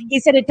matter. He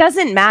said, it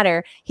doesn't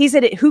matter. He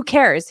said, who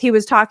cares? He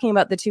was talking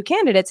about the two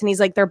candidates and he's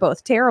like, they're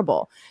both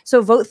terrible.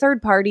 So vote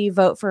third party,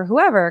 vote for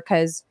whoever,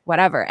 because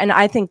whatever. And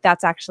I think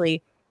that's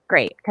actually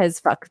great because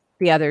fuck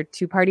the other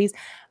two parties.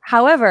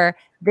 However,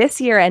 this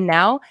year and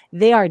now,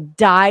 they are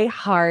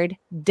diehard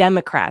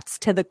Democrats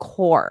to the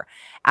core.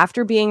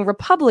 After being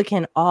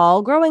Republican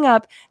all growing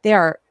up, they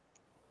are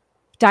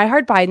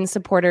diehard Biden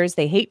supporters.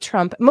 They hate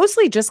Trump,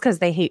 mostly just because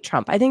they hate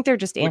Trump. I think they're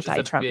just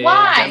anti-Trump.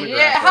 Why?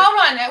 Yeah, hold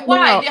on.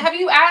 Why? No. Have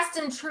you asked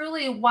them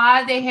truly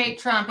why they hate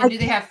Trump, and do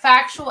they have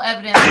factual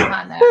evidence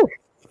behind that?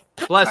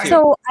 Bless you.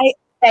 So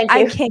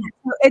I can't.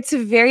 It's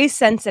very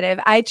sensitive.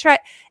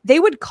 They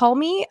would call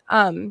me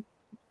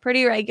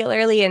pretty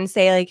regularly and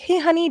say like, "Hey,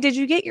 honey, did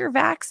you get your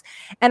vax?"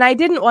 And I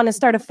didn't want to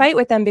start a fight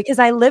with them because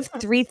I live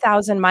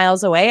 3,000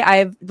 miles away.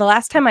 The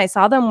last time I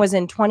saw them was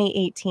in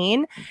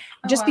 2018,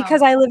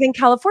 because I live in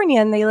California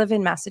and they live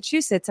in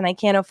Massachusetts, and I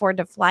can't afford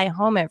to fly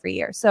home every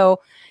year. So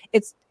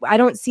I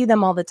don't see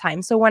them all the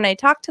time. So when I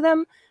talk to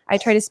them, I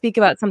try to speak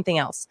about something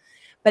else,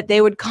 but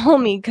they would call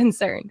me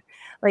concerned.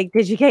 Like,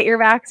 did you get your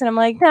vax? And I'm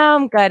like, no,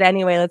 I'm good.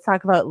 Anyway, let's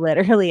talk about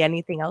literally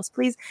anything else,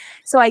 please.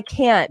 So I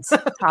can't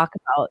talk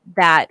about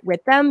that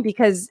with them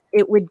because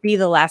it would be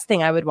the last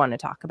thing I would want to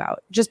talk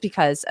about just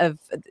because of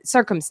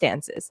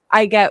circumstances.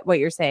 I get what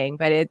you're saying,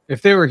 but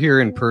if they were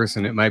here in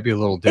person, it might be a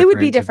little different. It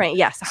would be different.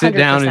 Yes. 100%. Sit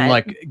down and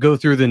like go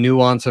through the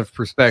nuance of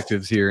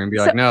perspectives here and be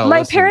like, no.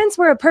 My parents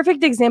were a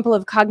perfect example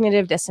of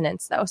cognitive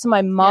dissonance though. So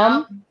my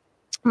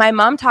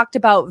mom talked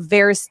about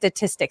VAERS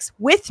statistics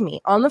with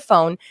me on the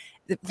phone.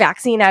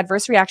 Vaccine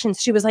adverse reactions.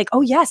 She was like,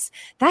 oh yes,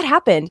 that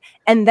happened.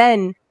 And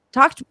then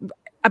talked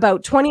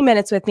about 20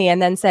 minutes with me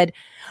and then said,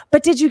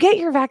 but did you get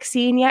your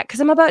vaccine yet? Because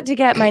I'm about to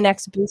get my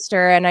next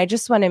booster and I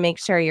just want to make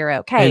sure you're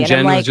okay. And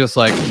Jen was just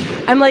like,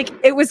 I'm like,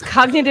 it was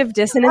cognitive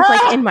dissonance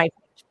like in my,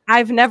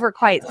 I've never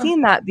quite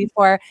seen that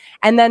before.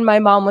 And then my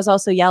mom was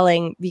also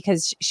yelling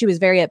because she was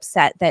very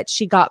upset that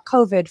she got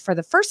COVID for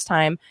the first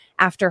time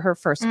after her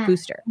first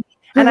booster.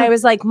 And I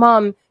was like,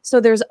 Mom, so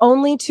there's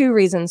only two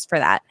reasons for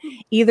that.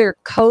 Either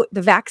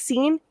the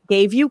vaccine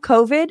gave you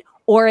COVID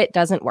or it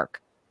doesn't work.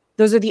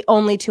 Those are the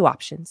only two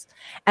options.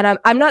 And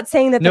I'm not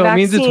saying that the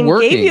vaccine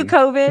gave you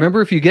COVID.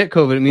 Remember, if you get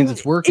COVID, it means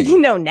it's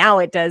working. Now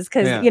it does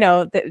because,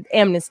 the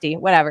amnesty,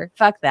 whatever.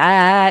 Fuck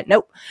that.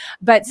 Nope.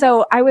 But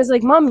so I was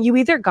like, Mom, you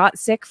either got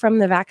sick from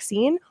the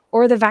vaccine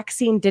or the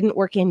vaccine didn't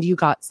work and you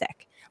got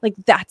sick. Like,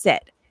 that's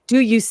it. Do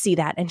you see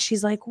that? And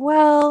she's like,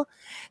 well,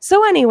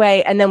 so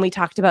anyway, and then we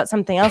talked about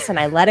something else and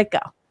I let it go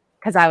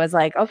because I was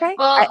like, okay.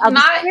 Well,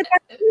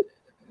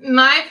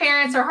 my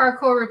parents are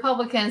hardcore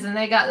Republicans and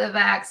they got the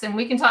vax, and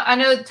we can talk. I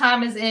know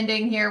time is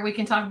ending here. We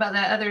can talk about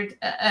that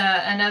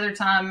another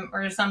time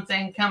or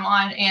something. Come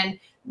on. And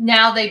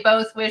now they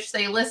both wish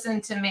they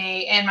listened to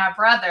me and my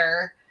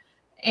brother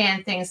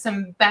and things.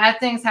 Some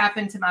bad things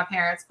happened to my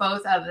parents,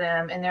 both of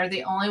them. And they're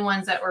the only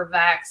ones that were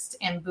vaxxed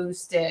and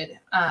boosted.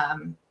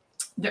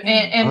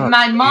 And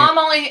my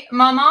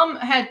mom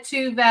had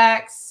 2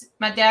 vax.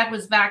 My dad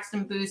was vaxxed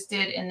and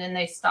boosted, and then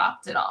they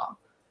stopped it all.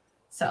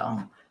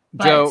 So,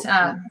 but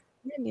Joe,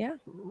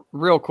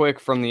 real quick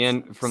from the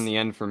end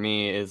for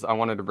me is I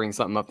wanted to bring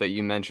something up that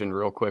you mentioned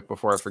real quick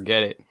before I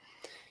forget it.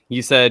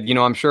 You said,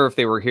 I'm sure if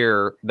they were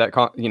here, that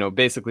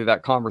basically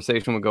that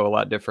conversation would go a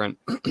lot different.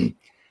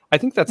 I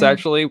think that's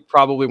actually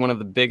probably one of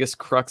the biggest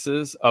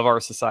cruxes of our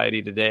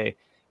society today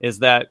is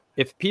that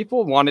if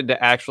people wanted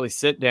to actually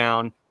sit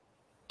down,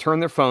 turn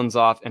their phones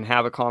off and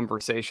have a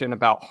conversation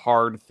about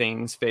hard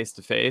things face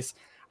to face,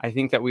 I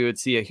think that we would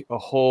see a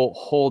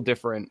whole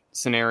different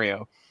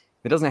scenario.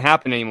 It doesn't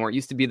happen anymore. It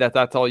used to be that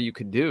that's all you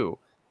could do.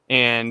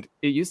 And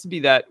it used to be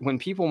that when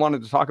people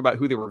wanted to talk about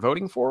who they were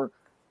voting for,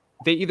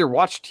 they either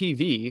watched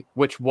TV,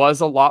 which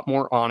was a lot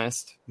more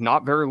honest,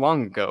 not very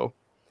long ago.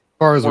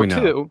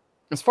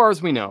 As far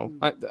as we know,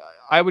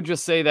 I would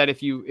just say that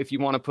if you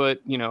want to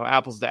put,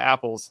 apples to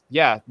apples,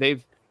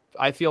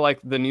 I feel like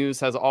the news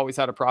has always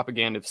had a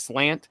propaganda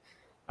slant.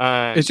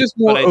 It's just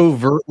more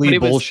overtly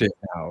bullshit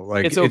now.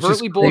 Like it's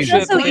overtly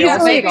bullshit. It's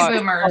baby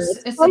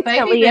boomers. It's the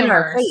baby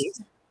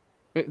boomers.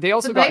 They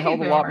also got held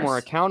a lot more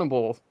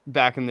accountable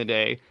back in the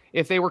day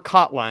if they were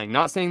caught lying.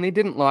 Not saying they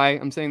didn't lie.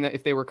 I'm saying that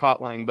if they were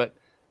caught lying. But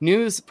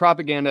news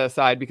propaganda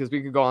aside, because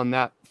we could go on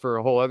that for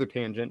a whole other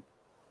tangent,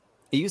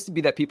 it used to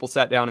be that people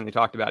sat down and they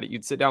talked about it.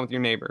 You'd sit down with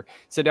your neighbor,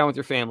 sit down with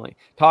your family,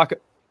 talk.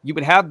 You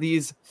would have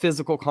these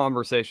physical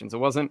conversations. It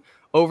wasn't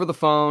over the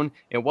phone.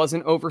 It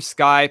wasn't over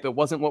Skype. It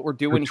wasn't what we're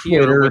doing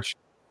here,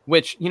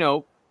 which,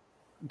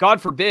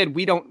 God forbid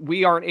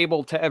we aren't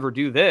able to ever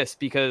do this,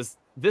 because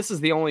this is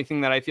the only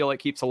thing that I feel like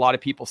keeps a lot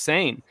of people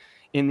sane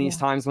in these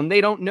times when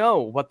they don't know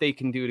what they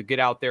can do to get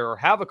out there or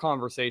have a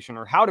conversation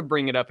or how to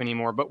bring it up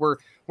anymore. But we're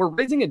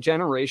raising a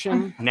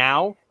generation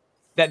now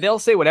that they'll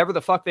say whatever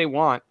the fuck they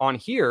want on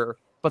here,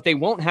 but they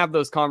won't have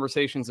those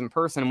conversations in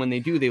person. And when they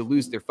do, they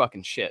lose their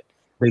fucking shit.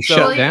 They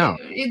shut down.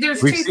 There's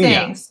two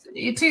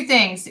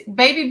things.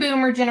 Baby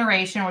boomer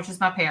generation, which is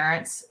my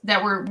parents,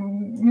 that were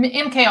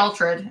MK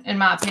Ultra, in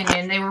my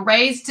opinion. They were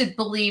raised to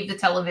believe the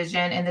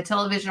television, and the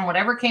television,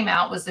 whatever came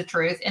out, was the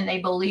truth, and they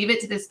believe it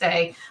to this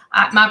day.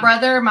 My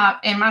brother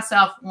and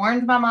myself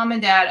warned my mom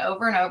and dad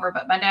over and over,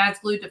 but my dad's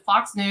glued to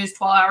Fox News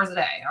 12 hours a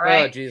day. All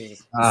right. Oh,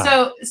 Jesus.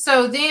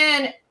 So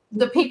then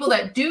the people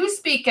that do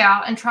speak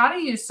out and try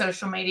to use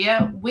social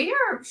media, we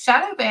are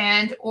shadow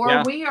banned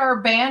or we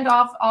are banned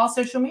off all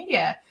social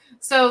media.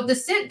 So the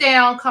sit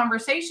down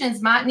conversations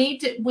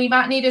we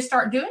might need to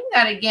start doing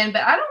that again,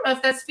 but I don't know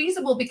if that's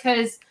feasible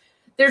because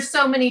there's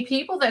so many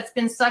people that's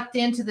been sucked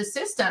into the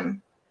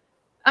system.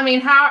 I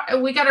mean, how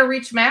we got to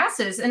reach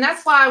masses, and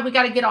that's why we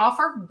got to get off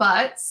our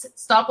butts,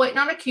 stop waiting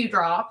on a Q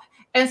drop,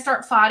 and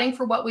start fighting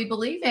for what we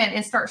believe in,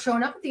 and start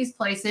showing up at these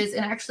places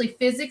and actually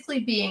physically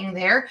being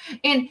there.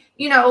 And,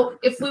 you know,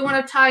 if we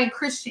want to tie in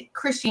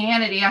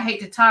Christianity, I hate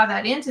to tie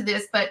that into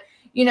this, but,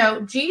 you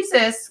know,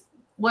 Jesus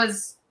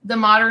was the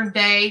modern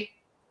day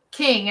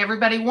king.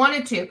 Everybody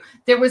wanted to.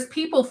 There was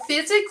people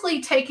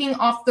physically taking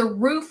off the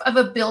roof of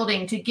a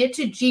building to get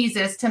to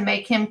Jesus to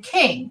make him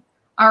king.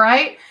 All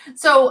right.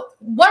 So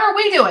what are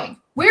we doing?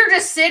 We're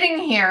just sitting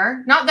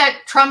here. Not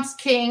that Trump's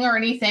king or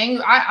anything.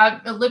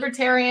 I'm a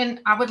libertarian.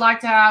 I would like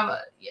to have.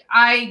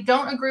 I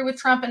don't agree with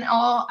Trump in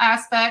all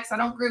aspects. I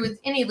don't agree with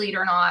any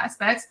leader in all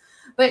aspects.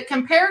 But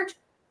compared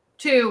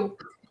to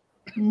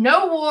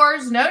no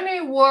wars, no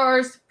new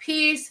wars,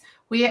 peace,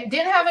 we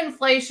didn't have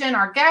inflation.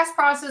 Our gas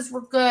prices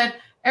were good.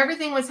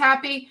 Everything was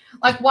happy.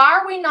 Like, why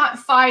are we not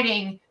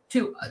fighting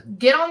to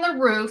get on the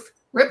roof,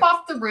 rip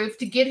off the roof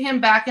to get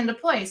him back into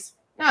place?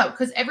 No,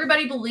 because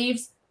everybody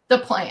believes the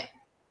plan.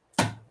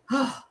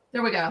 Oh,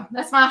 there we go.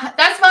 That's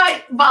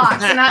my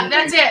box, and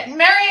that's it.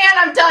 Marianne,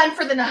 I'm done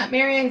for the night.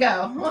 Marianne,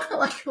 go.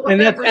 Like, and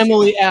that's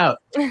Emily out.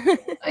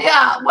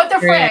 Yeah. What the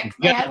frick,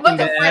 man? What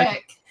the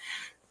frick?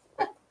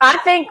 I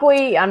think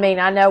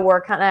I know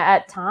we're kind of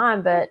at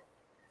time, but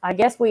I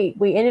guess we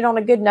ended on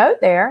a good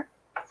note there.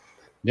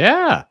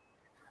 Yeah.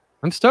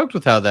 I'm stoked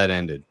with how that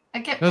ended.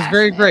 That was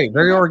very great.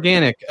 Very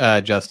organic,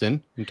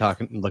 Justin.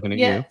 I'm looking at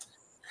you.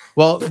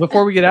 Well,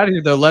 before we get out of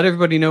here, though, let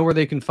everybody know where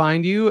they can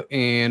find you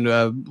and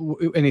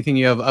anything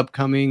you have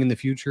upcoming in the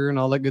future and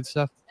all that good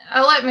stuff.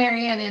 I'll let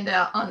Marianne end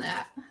out on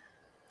that.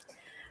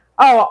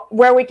 Oh,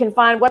 where we can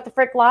find What the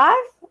Frick Live?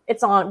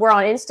 We're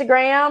on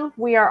Instagram.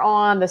 We are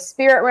on the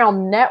Spirit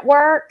Realm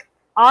Network,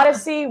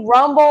 Odyssey,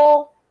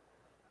 Rumble.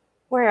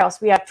 Where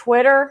else? We have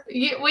Twitter.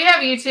 We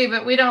have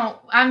YouTube,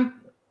 but I'm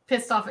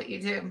pissed off at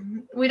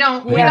YouTube. We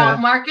don't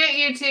market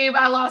YouTube.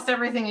 I lost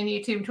everything in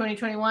YouTube in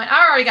 2021.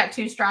 I already got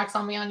 2 strikes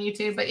on me on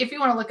YouTube, but if you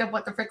want to look up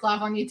What the Frick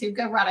Live on YouTube,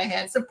 go right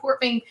ahead.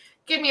 Support me.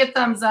 Give me a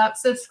thumbs up.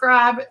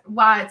 Subscribe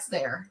while it's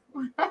there.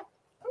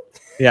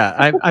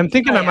 Yeah, I'm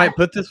thinking I might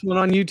put this one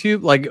on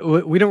YouTube. Like,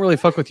 we don't really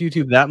fuck with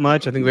YouTube that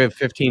much. I think we have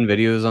 15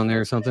 videos on there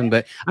or something,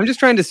 but I'm just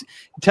trying to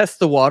test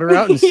the water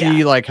out and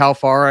see like how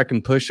far I can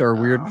push our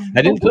weird.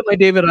 I didn't put my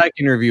David Icke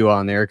interview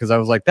on there because I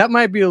was like, that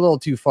might be a little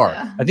too far.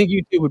 Yeah. I think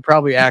YouTube would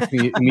probably ask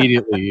me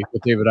immediately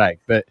with David Icke,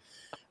 but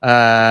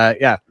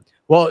yeah.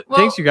 Well,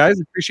 thanks, you guys.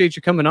 Appreciate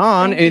you coming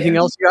on. Anything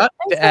else you got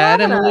to add,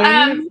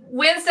 Emily?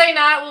 Wednesday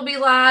night will be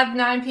live,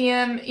 9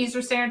 p.m.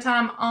 Eastern Standard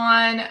Time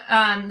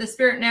on the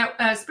Spirit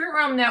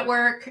Realm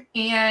Network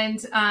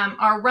and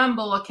our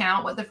Rumble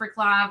account, What the Frick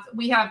Live.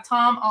 We have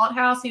Tom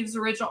Althouse. He was the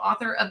original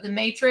author of The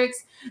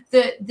Matrix.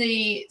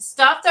 The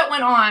stuff that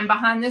went on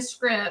behind this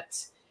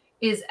script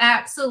is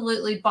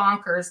absolutely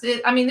bonkers.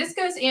 This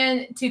goes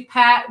into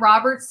Pat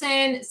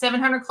Robertson,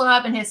 700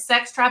 Club, and his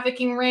sex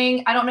trafficking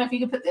ring. I don't know if you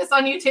can put this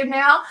on YouTube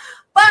now,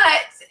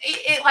 but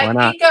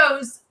it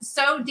goes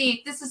so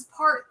deep. This is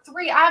part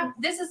 3.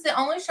 This is the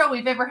only show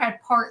we've ever had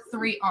part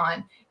 3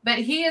 on. But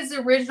he is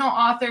the original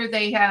author.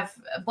 They have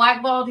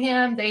blackballed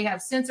him. They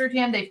have censored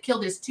him. They've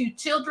killed his 2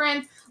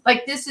 children.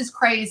 Like, this is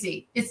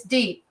crazy. It's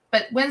deep.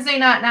 But Wednesday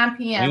night, 9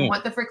 p.m.,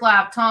 What the Frick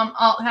Live, Tom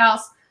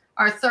Althouse,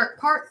 our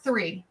part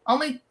 3.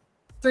 Only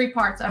 3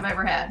 parts I've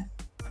ever had.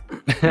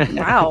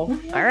 Wow.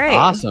 All right.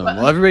 Awesome.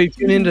 Well, everybody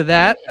tune into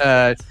that.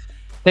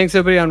 Thanks,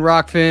 everybody on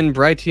Rockfin,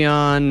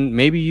 Brighteon,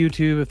 maybe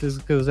YouTube if this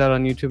goes out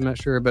on YouTube. I'm not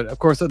sure. But, of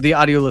course, the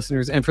audio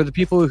listeners. And for the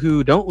people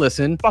who don't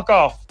listen, fuck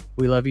off.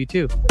 We love you,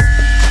 too.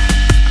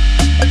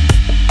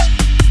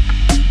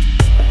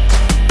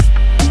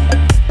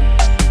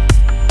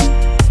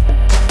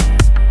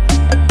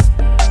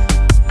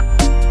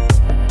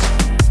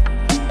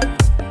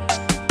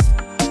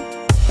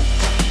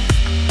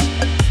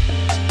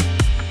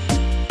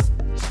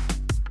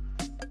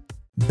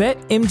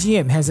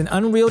 BetMGM has an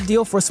unreal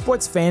deal for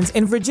sports fans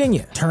in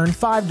Virginia. Turn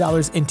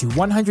 $5 into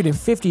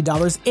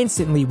 $150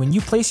 instantly when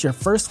you place your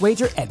first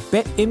wager at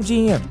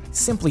BetMGM.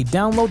 Simply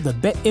download the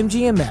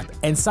BetMGM app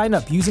and sign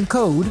up using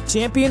code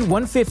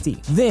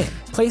Champion150. Then,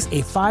 place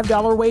a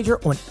 $5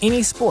 wager on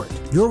any sport.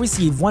 You'll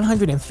receive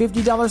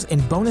 $150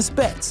 in bonus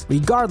bets,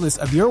 regardless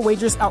of your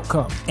wager's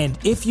outcome. And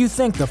if you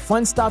think the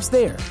fun stops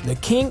there, the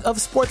King of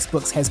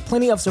Sportsbooks has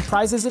plenty of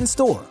surprises in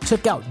store.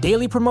 Check out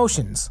daily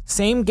promotions,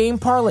 same-game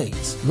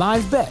parlays,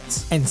 live bets,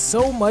 and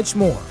so much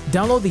more.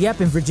 Download the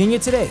app in Virginia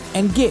today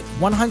and get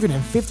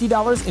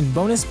 $150 in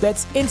bonus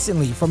bets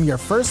instantly from your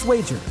first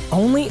wager.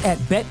 Only at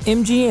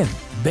BetMGM.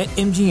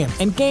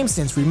 BetMGM and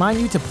GameSense remind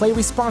you to play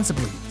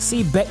responsibly.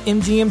 See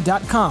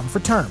BetMGM.com for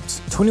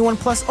terms. 21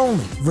 plus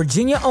only.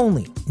 Virginia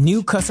only.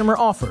 New customer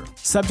offer.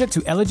 Subject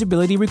to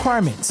eligibility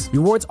requirements.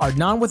 Rewards are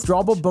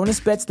non-withdrawable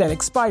bonus bets that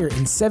expire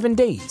in 7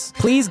 days.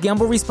 Please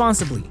gamble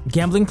responsibly.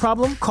 Gambling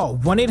problem? Call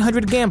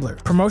 1-800-GAMBLER.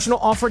 Promotional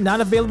offer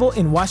not available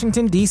in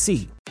Washington,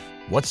 D.C.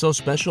 What's so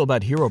special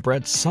about Hero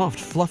Bread's soft,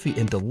 fluffy,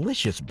 and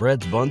delicious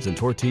breads, buns, and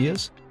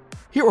tortillas?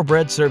 Hero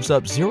Bread serves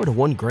up 0 to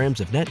 1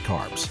 grams of net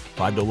carbs,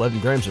 5 to 11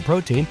 grams of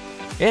protein,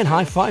 and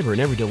high fiber in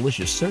every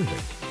delicious serving.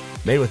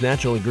 Made with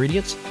natural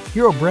ingredients,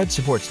 Hero Bread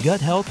supports gut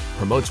health,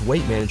 promotes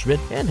weight management,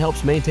 and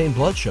helps maintain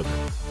blood sugar.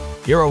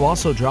 Hero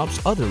also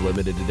drops other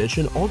limited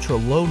edition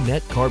ultra-low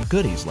net carb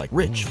goodies like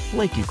rich,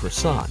 flaky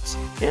croissants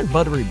and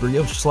buttery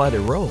brioche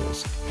slider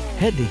rolls.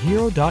 Head to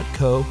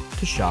hero.co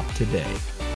to shop today.